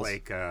commercials.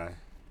 It's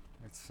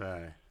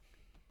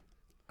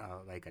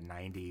like a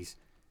 90s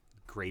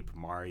Grape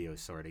Mario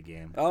sort of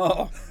game.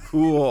 Oh,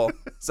 cool.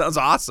 Sounds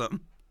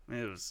awesome.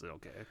 It was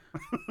okay.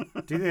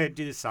 do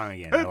the song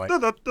again.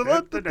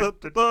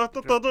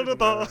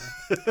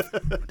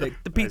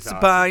 Take the pizza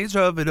pie and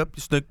shove it up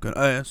your sticking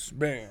ass.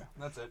 Bam.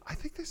 That's it. I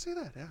think they say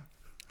that, yeah.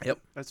 Yep.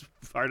 That's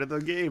part of the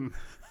game.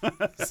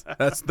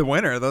 That's the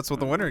winner. That's what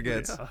the winner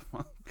gets. Yeah,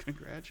 well,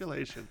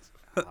 congratulations.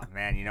 Oh,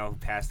 man, you know who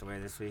passed away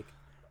this week?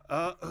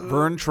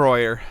 Vern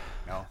Troyer.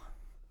 No.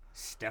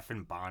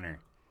 Stephan Bonnar.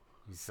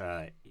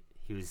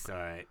 He was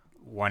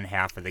one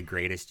half of the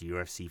greatest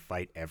UFC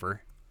fight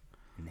ever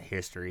in the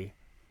history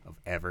of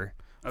ever.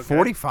 Okay.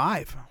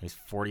 45. He's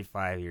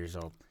 45 years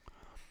old.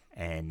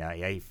 And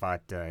he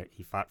fought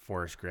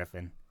Forrest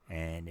Griffin,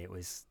 and it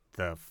was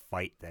the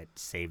fight that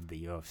saved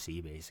the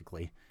UFC,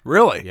 basically.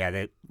 Really?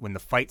 Yeah, when the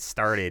fight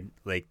started,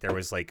 like there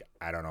was like,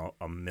 I don't know,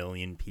 1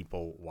 million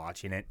people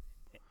watching it,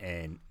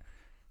 and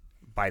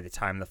by the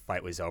time the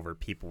fight was over,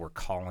 people were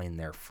calling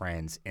their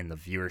friends, and the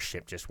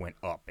viewership just went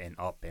up and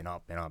up and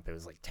up and up. It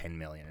was like 10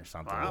 million or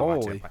something. Wow.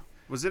 Holy.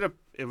 Was it a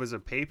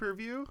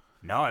pay-per-view?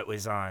 No, it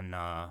was on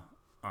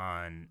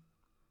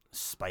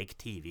Spike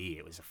TV.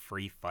 It was a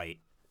free fight.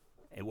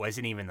 It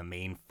wasn't even the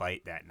main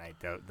fight that night.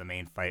 The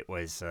main fight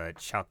was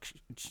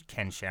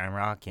Ken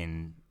Shamrock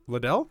and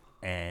Liddell?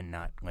 And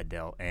not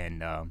Liddell.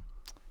 And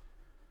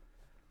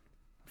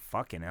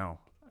fucking hell.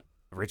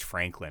 Rich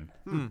Franklin.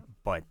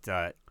 But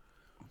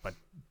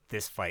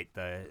this fight,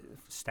 the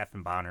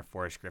Stephan Bonnar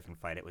Forrest Griffin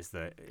fight, it was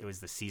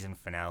the season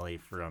finale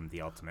from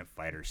The Ultimate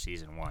Fighter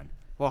season 1.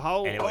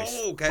 Well, and it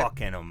was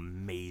fucking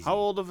amazing. How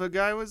old of a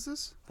guy was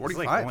this?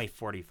 45. Like only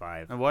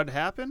 45. And what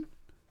happened?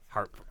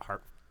 Heart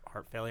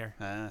failure.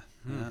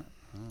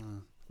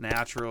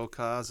 Natural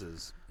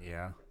causes.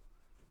 Yeah.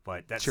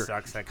 But that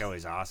sucks. That guy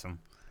was awesome.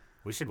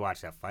 We should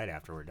watch that fight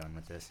after we're done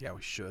with this. Yeah,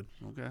 we should.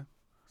 Okay.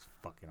 It's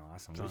fucking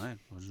awesome.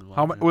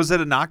 How much was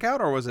it? A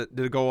knockout, or did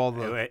it go all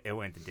the? It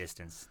went the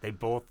distance.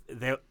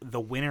 The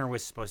winner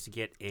was supposed to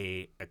get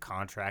a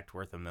contract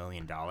worth $1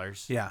 million.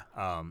 Yeah.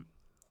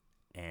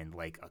 And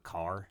like a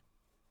car,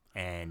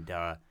 and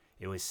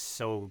it was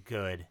so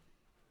good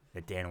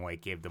that Dana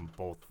White gave them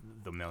both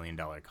the $1 million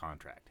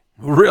contract.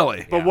 Really?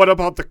 Yeah. But what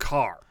about the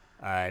car?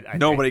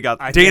 Nobody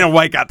got. Dana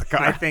White got the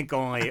car. I think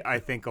only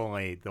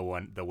the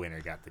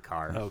winner got the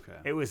car. Okay.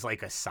 It was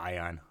like a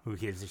Scion. Who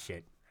gives a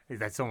shit?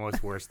 That's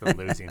almost worse than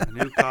losing. A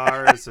new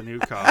car is a new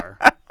car.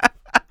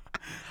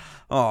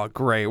 Oh,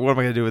 great! What am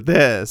I gonna do with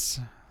this?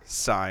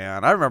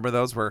 Scion. I remember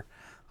those were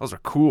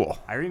cool.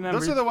 I remember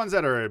those are the ones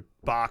that are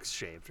box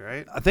shaped,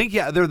 right? I think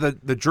they're the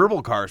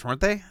gerbil cars, weren't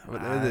they?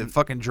 The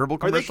fucking gerbil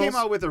commercials. Or they came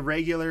out with a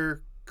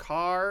regular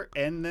car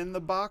and then the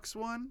box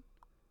one.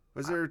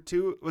 Was there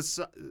two?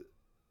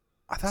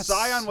 I thought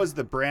Scion was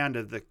the brand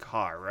of the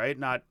car, right?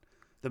 Not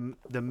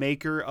the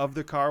maker of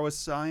the car was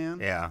Scion.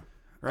 Yeah.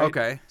 Right?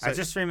 Okay. So I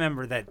just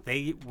remember that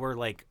they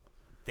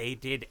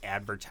did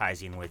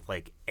advertising with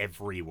like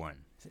everyone.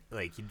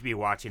 Like you'd be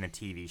watching a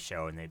TV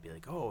show and they'd be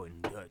like, "Oh,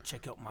 and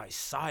check out my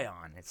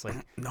Scion." It's like,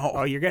 no,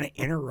 oh, you're gonna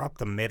interrupt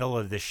the middle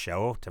of the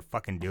show to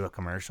fucking do a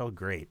commercial?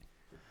 Great.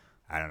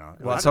 I don't know.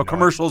 Well, that's how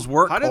commercials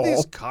work. How do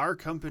these car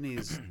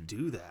companies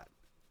do that?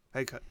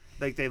 Like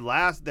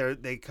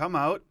they come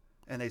out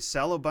and they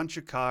sell a bunch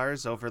of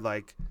cars over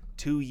like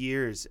 2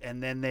 years,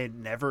 and then they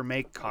never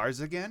make cars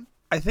again.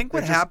 I think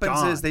what They're just happens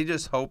gone. is they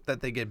just hope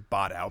that they get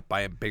bought out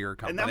by a bigger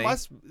company. And that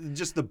must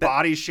just the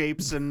body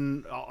shapes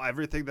and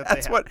everything that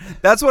That's they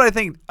have. that's what I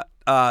think.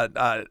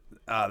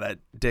 That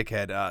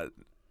dickhead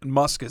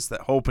Musk is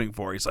hoping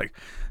for. He's like,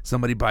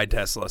 somebody buy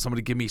Tesla.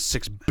 Somebody give me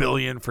 $6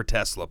 billion for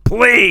Tesla,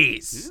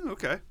 please. Yeah,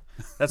 okay.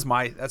 That's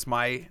my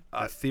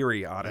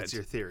theory on it. That's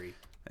your theory.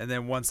 And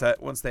then once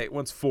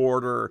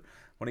Ford or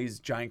one of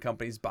these giant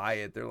companies buy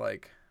it, they're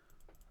like,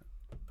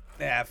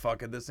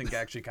 fuck it. This thing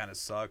actually kind of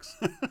sucks.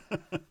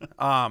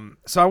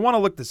 So I want to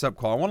look this up,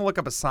 Cole. I want to look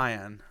up a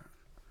Scion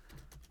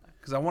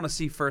because I want to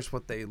see first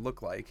what they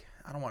look like.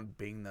 I don't want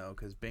Bing though,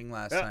 because Bing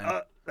last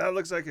time. That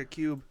looks like a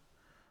cube.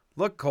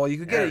 Look, Cole, you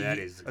could get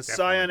a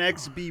Scion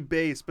XB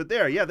base, but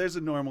there's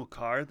a normal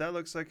car. That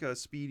looks like a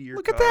speedier.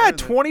 Look at that,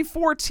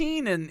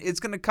 2014, and it's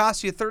going to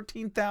cost you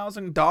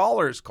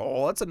 $13,000,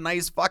 Cole. That's a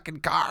nice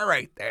fucking car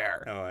right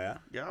there. Oh yeah,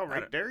 yeah,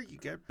 right there. You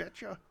get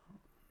betcha.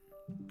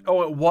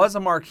 Oh, it was a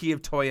marquee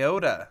of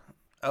Toyota.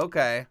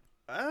 Okay.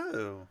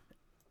 Oh.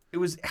 It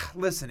was.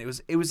 Listen, it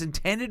was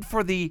intended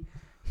for the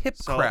hip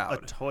crowd, a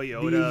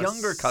Toyota, the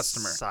younger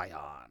customer.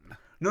 Scion.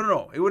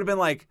 No. It would have been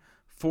like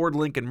Ford,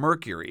 Lincoln,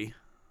 Mercury.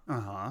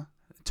 Uh-huh.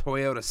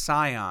 Toyota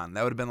Scion.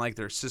 That would have been like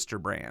their sister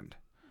brand.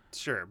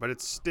 Sure, but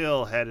it's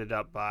still headed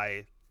up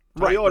by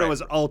Toyota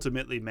was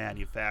ultimately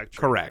manufactured.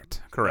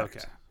 Correct. Okay.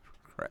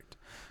 Correct.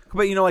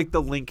 But like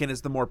the Lincoln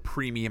is the more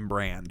premium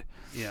brand.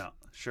 Yeah,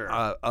 sure.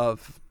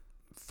 Of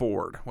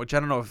Ford, which I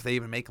don't know if they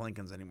even make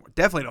Lincolns anymore.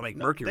 Definitely don't make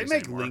Mercury. They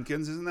make anymore.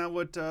 Lincolns. Isn't that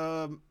what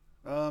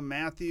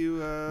Matthew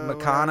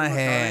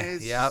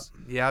McConaughey?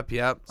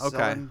 Yep. Okay.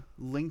 Selling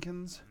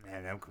Lincolns.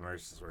 Man, them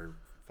commercials were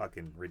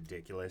fucking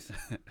ridiculous.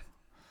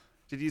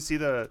 Did you see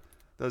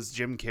those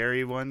Jim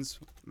Carrey ones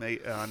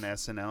on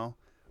SNL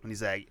when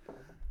he's like,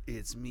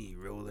 "It's me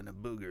rolling a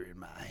booger in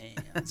my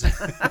hands"?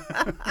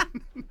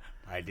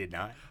 I did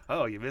not.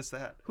 Oh, you missed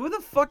that. Who the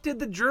fuck did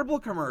the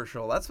gerbil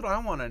commercial? That's what I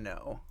want to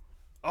know.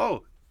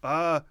 Oh,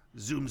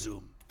 Zoom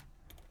Zoom.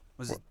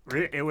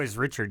 It was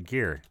Richard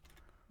Gere.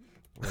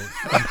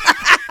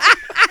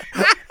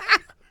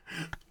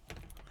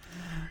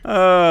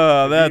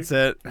 Oh, that's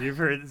it. You've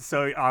heard.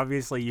 So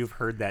obviously you've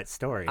heard that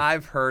story.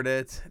 I've heard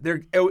it.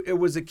 It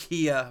was a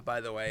Kia,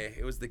 by the way.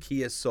 It was the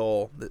Kia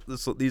Soul.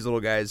 These little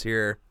guys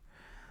here.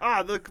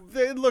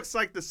 It looks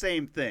like the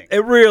same thing.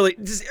 It really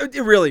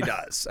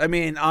does. I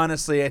mean,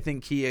 honestly, I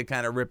think Kia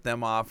kind of ripped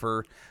them off,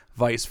 or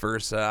vice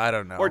versa. I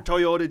don't know. Or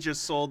Toyota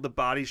just sold the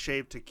body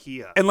shape to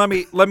Kia. And let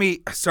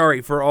me.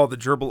 Sorry for all the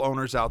gerbil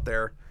owners out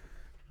there.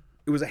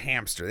 It was a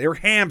hamster. They were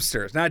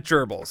hamsters, not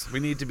gerbils. We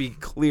need to be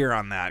clear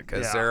on that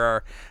because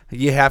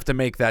you have to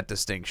make that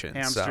distinction.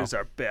 Hamsters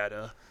are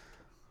better.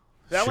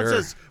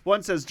 Sure.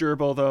 One says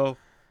gerbil though.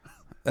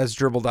 That's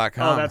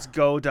gerbil.com. Oh, that's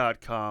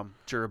go.com.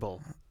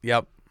 Gerbil.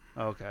 Yep.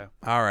 Okay.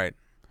 All right.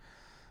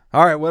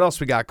 What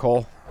else we got,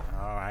 Cole?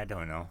 Oh, I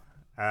don't know.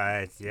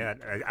 I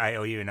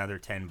owe you another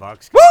 $10.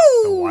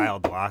 Woo! The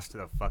Wild lost to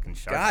the fucking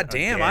Sharks. God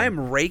damn, again.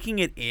 I'm raking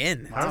it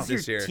in. How does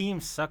this your year. team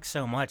suck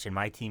so much and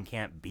my team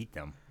can't beat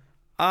them?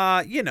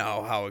 You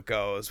know how it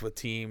goes with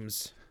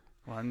teams.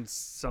 One's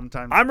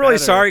sometimes. I'm really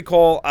better. sorry,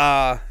 Cole.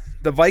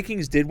 The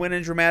Vikings did win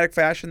in dramatic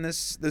fashion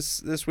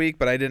this week,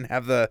 but I don't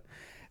have the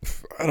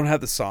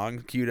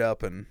song queued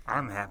up, and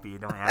I'm happy you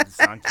don't have the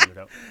song queued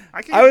up.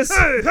 You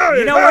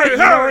know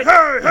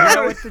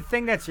what? The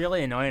thing that's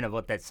really annoying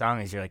about that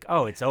song is you're like,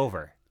 oh, it's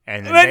over,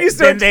 and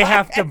then they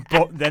have to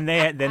then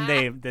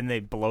they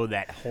blow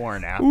that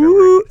horn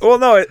afterwards. Well,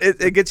 no,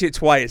 it gets you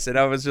twice, and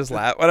I was just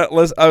laughing.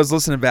 I was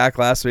listening back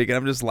last week, and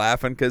I'm just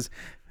laughing because,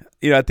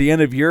 at the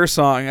end of your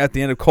song, at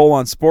the end of Cole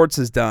on Sports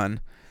is done,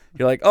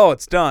 you're like, oh,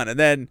 it's done, and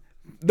then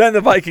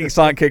the Viking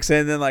song kicks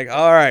in, and then like,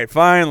 all right,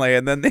 finally,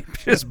 and then they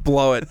just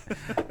blow it.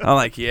 I'm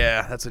like,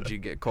 yeah, that's what you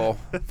get, Cole,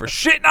 for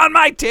shitting on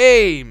my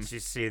team. Did you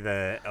see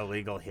the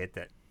illegal hit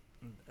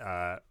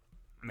that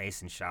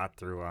Mason shot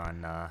through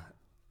on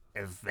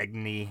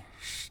Evgeny,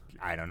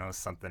 I don't know,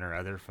 something or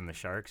other from the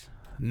Sharks?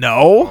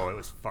 No. Oh, it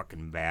was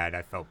fucking bad.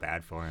 I felt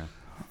bad for him.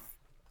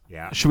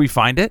 Yeah. Should we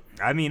find it?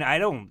 I mean, I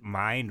don't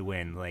mind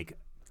when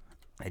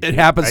it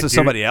happens to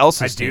somebody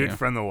else's team. A dude team.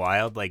 from the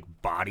Wild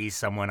bodies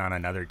someone on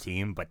another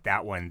team, but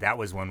that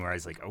was one where I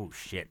was like, oh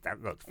shit,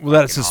 that looked. Was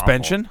that a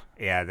suspension?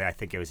 Awful. Yeah, I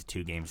think it was a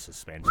 2-game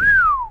suspension.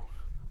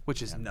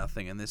 Which is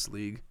nothing in this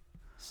league.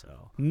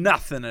 So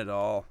nothing at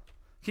all.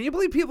 Can you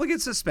believe people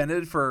get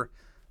suspended for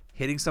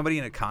hitting somebody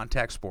in a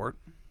contact sport?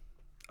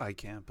 I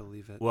can't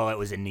believe it. Well, it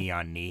was a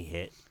knee-on-knee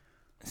hit.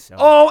 So.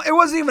 Oh, it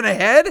wasn't even a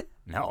head?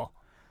 No.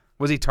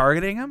 Was he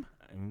targeting him?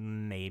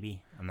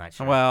 Maybe. I'm not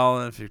sure.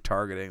 Well, if you're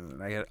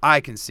targeting, I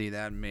can see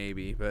that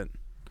maybe, but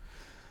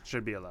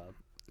should be allowed.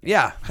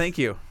 Yeah, thank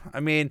you.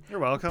 I mean, you're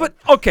welcome. But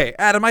okay,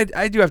 Adam, I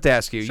do have to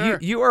ask you. Sure.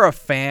 You are a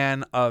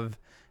fan of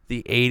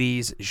the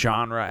 80s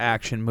genre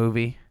action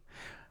movie.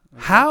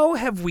 Okay. How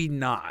have we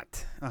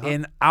not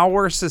in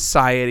our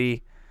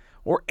society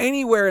or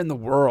anywhere in the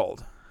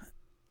world?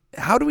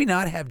 How do we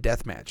not have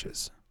death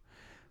matches?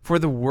 for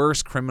the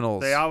worst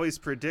criminals. They always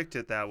predict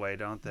it that way,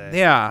 don't they?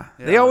 Yeah.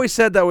 They always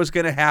said that was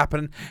going to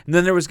happen. And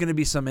then there was going to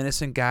be some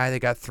innocent guy that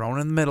got thrown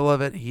in the middle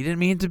of it. He didn't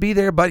mean to be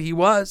there, but he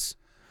was.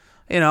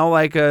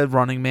 Like a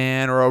Running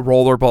Man or a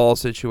rollerball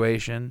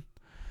situation.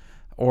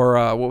 Or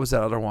what was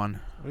that other one?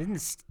 Didn't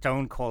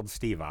Stone Cold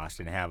Steve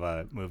Austin have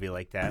a movie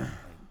like that?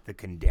 The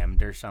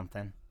Condemned or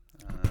something?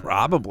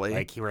 Probably.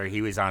 Like where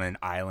he was on an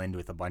island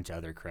with a bunch of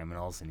other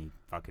criminals and he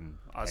fucking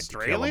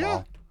Australia? had to kill them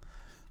all.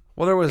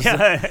 Well, there was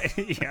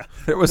yeah.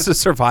 There was the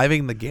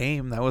Surviving the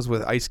Game. That was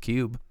with Ice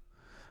Cube.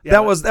 Yeah,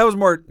 that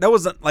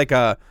wasn't like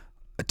a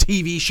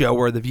TV show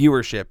where the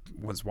viewership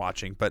was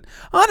watching. But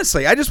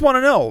honestly, I just want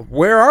to know,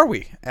 where are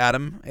we,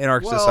 Adam, in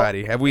our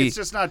society? Have we? It's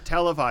just not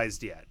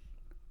televised yet.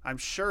 I'm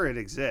sure it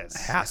exists.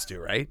 It has to,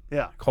 right?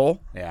 Yeah.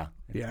 Cole? Yeah.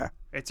 Yeah.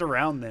 It's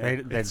around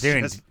there.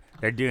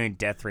 They're doing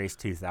Death Race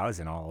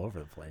 2000 all over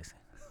the place.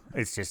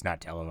 It's just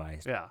not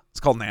televised. Yeah. It's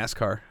called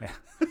NASCAR. Yeah.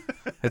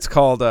 It's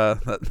called,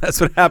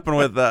 that's what happened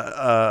with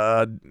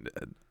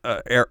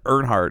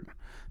Earnhardt.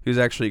 He was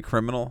actually a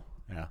criminal.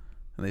 Yeah.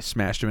 And they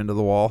smashed him into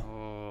the wall.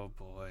 Oh,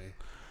 boy.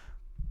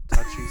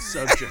 Touchy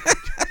subject.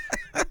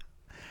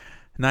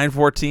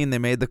 9:14, they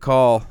made the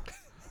call.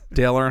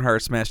 Dale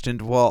Earnhardt smashed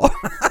into wall.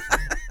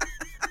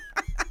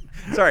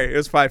 Sorry, it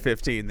was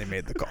 5:15. They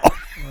made the call.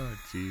 Oh,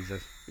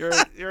 Jesus.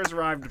 Yours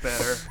rhymed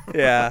better.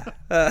 Yeah.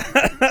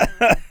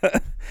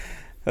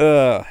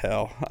 Oh,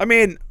 hell. I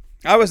mean,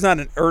 I was not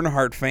an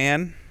Earnhardt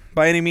fan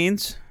by any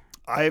means.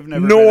 I've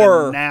never been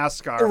a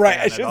NASCAR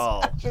fan at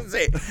all. I should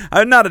say,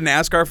 I'm not a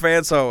NASCAR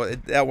fan, so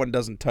that one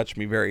doesn't touch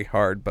me very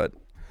hard, but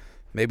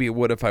maybe it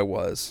would if I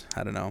was.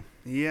 I don't know.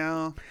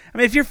 Yeah. I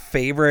mean, if your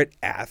favorite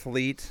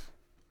athlete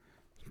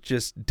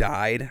just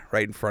died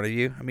right in front of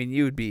you, I mean,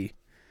 you'd be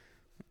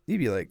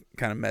like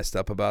kind of messed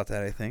up about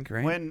that, I think,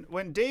 right?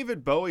 When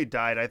David Bowie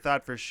died, I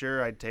thought for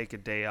sure I'd take a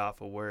day off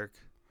of work,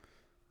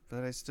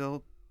 but I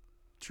still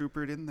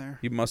troopered in there.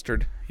 You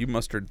mustered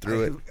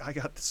through it. I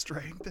got the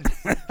strength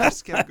and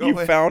just kept going.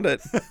 You found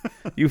it.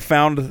 You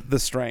found the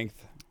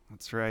strength.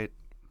 That's right.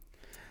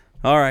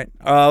 All right.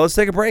 Let's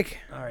take a break.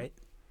 All right.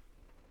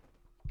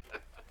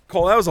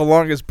 Cole, that was the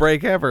longest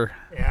break ever.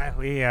 Yeah,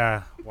 we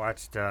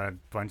watched a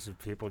bunch of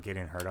people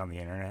getting hurt on the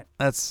internet.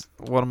 That's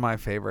one of my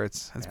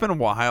favorites. It's been a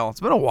while. It's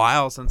been a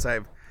while since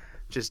I've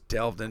just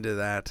delved into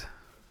that.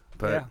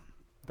 But yeah,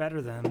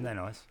 better them than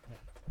us.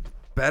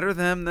 Better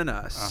them than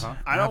us. Uh-huh.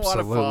 I don't want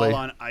to fall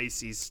on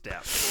icy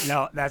steps.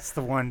 No, that's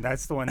the one.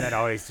 That's the one that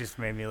always just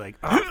made me like,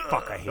 oh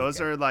fuck, I hate those.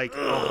 that. Are like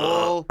a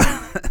whole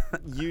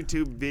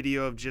YouTube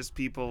video of just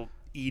people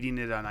eating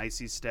it on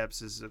icy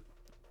steps is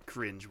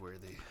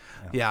cringeworthy.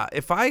 Yeah,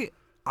 if I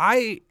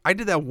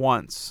did that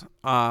once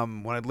when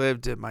I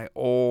lived at my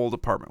old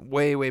apartment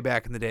way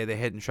back in the day. They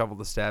hadn't shoveled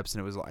the steps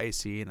and it was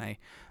icy, and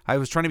I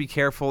was trying to be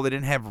careful. They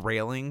didn't have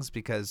railings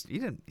because you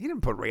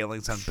didn't put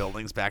railings on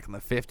buildings back in the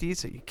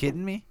 50s. Are you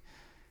kidding me?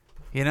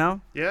 You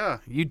know? Yeah.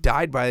 You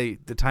died by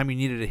the time you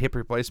needed a hip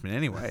replacement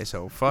anyway,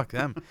 so fuck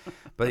them.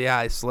 But yeah,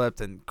 I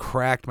slipped and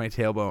cracked my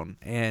tailbone,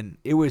 and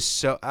it was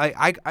so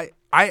I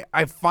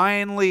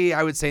finally,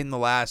 I would say in the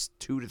last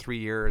 2 to 3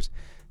 years,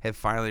 have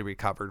finally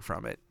recovered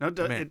from it. No, it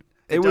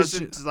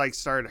doesn't like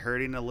start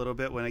hurting a little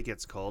bit when it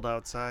gets cold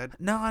outside.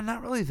 No,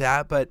 not really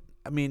that, but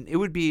I mean, it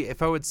would be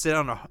if I would sit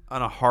on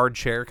a hard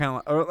chair, kind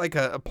of like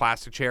a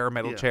plastic chair or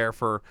metal chair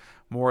for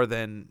more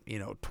than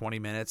 20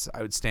 minutes.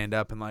 I would stand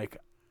up and like,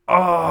 it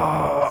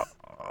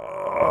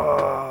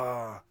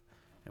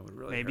would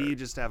really Maybe hurt. you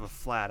just have a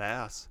flat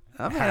ass.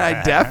 I mean,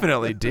 I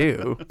definitely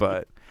do,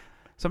 but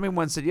somebody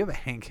once said you have a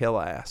Hank Hill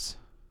ass.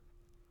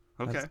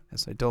 Okay.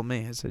 That's what they told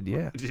me. I said,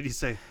 yeah. Did he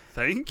say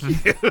thank you?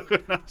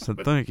 I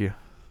said, thank you.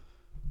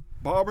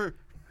 Bobby.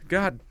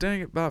 God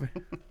dang it, Bobby.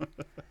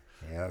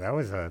 Yeah, that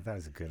was a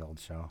good old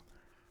show.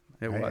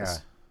 It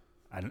was.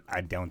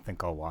 I don't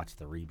think I'll watch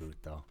the reboot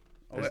though.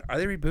 Oh, are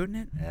they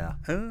rebooting it? Yeah.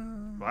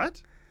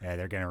 What? Yeah,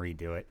 they're gonna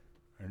redo it,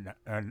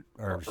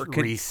 or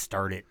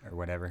restart it, or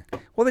whatever.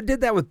 Well, they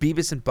did that with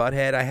Beavis and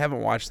Butthead. I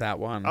haven't watched that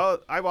one. Oh,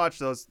 I watched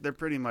those. They're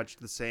pretty much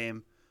the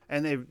same,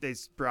 and they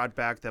brought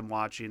back them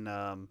watching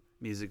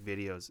music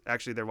videos.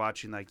 Actually, they're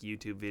watching like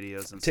YouTube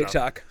videos and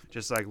TikTok, stuff,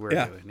 just like we're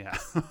doing. Yeah.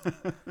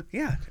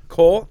 Yeah,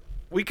 Cole,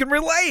 we can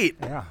relate.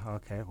 Yeah.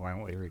 Okay. Why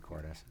don't we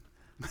record us?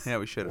 Yeah,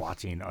 we should.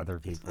 Watching other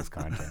people's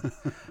content.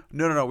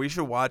 No. We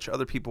should watch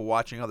other people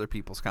watching other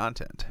people's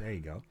content. There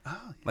you go.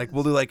 Oh, yes. Like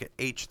we'll do like an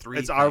H3.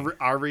 It's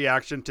our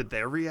reaction to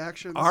their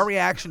reactions. Our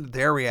reaction to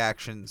their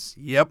reactions.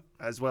 Yep.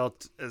 As well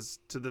as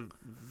to the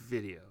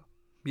video.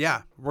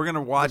 Yeah, we're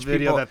gonna watch the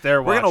video people. that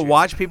they're we're watching. gonna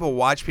watch people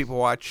watch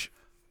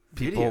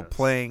people Videos.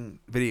 playing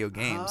video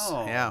games.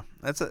 Oh. Yeah,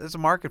 that's a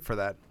market for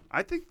that.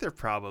 I think there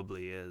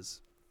probably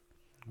is.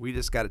 We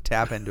just got to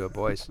tap into it,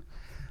 boys.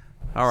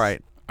 All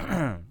right.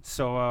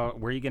 So,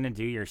 were you going to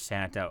do your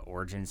Santa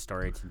origin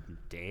story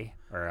today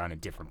or on a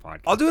different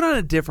podcast? I'll do it on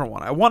a different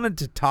one. I wanted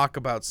to talk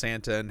about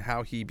Santa and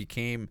how he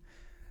became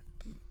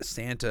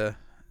Santa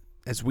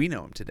as we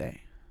know him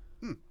today.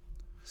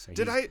 So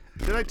Did I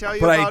tell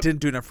you But about... I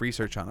didn't do enough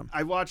research on him.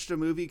 I watched a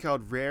movie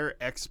called Rare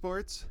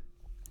Exports.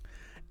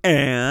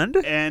 And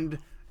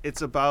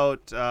it's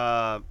about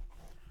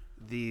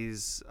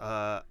these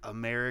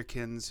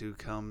Americans who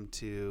come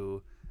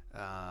to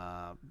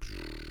I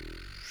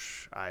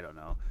don't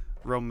know,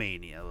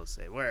 Romania, let's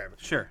say, wherever,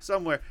 Sure.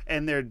 somewhere,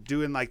 and they're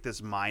doing like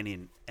this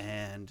mining,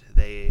 and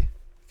they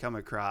come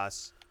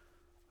across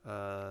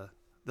the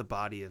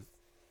body of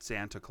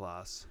Santa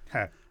Claus,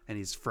 and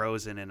he's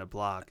frozen in a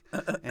block,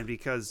 and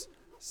because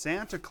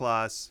Santa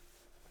Claus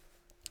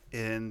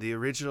in the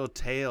original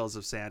tales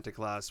of Santa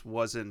Claus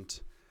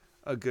wasn't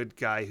a good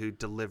guy who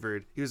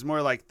delivered. He was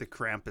more like the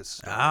Krampus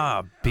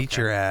story. Beat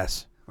your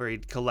ass. Where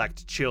he'd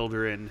collect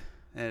children,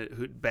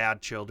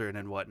 bad children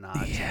and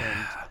whatnot.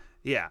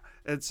 Yeah.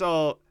 And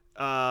so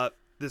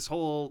this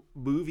whole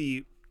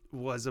movie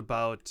was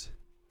about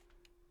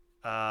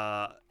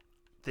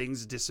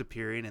things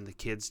disappearing and the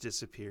kids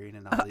disappearing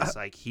and all these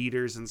like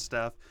heaters and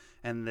stuff.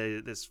 And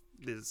this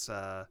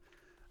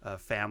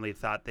family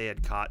thought they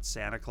had caught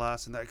Santa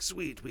Claus, and they're like,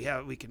 sweet,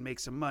 we can make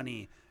some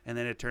money. And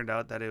then it turned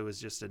out that it was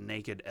just a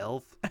naked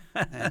elf,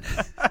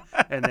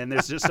 and then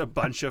there's just a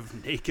bunch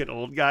of naked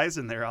old guys,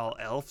 and they're all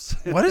elves.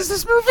 What is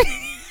this movie?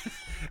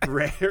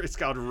 It's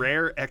called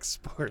Rare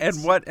Exports.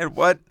 And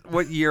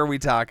what year are we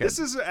talking? This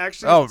is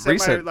actually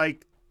recent.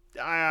 Like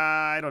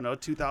I don't know,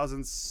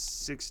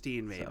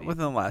 2016 maybe. So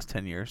within the last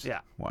 10 years. Yeah.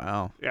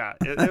 Wow. Yeah.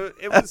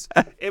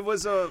 It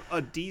was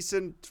a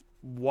decent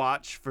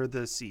watch for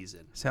the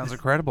season. Sounds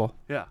incredible.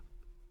 Yeah,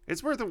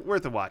 it's worth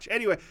a watch.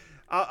 Anyway,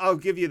 I'll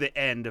give you the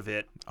end of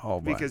it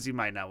because you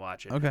might not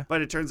watch it. Okay.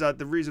 But it turns out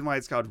the reason why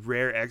it's called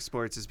Rare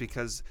Exports is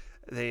because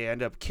they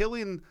end up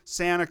killing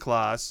Santa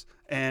Claus,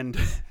 and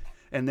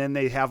then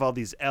they have all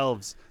these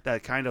elves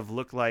that kind of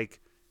look like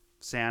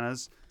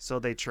Santas, so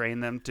they train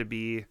them to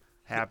be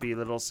happy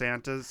little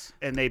Santas,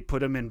 and they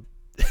put them in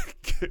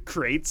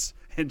crates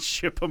and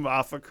ship them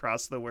off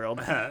across the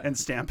world and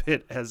stamp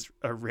it as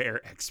a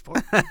rare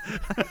export.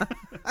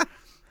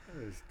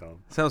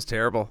 Sounds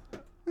terrible.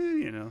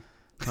 You know.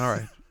 All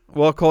right.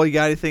 Well, Cole, you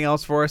got anything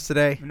else for us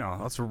today? No.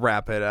 Let's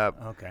wrap it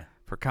up. Okay.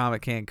 For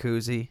Comic Can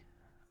Koozie,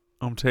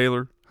 I'm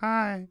Taylor.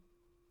 Hi.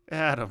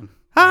 Adam.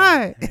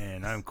 Hi.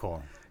 And I'm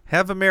Cole.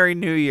 Have a Merry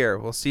New Year.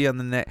 We'll see you on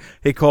the next.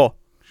 Hey, Cole.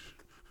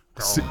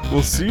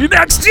 We'll see you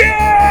next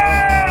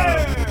year.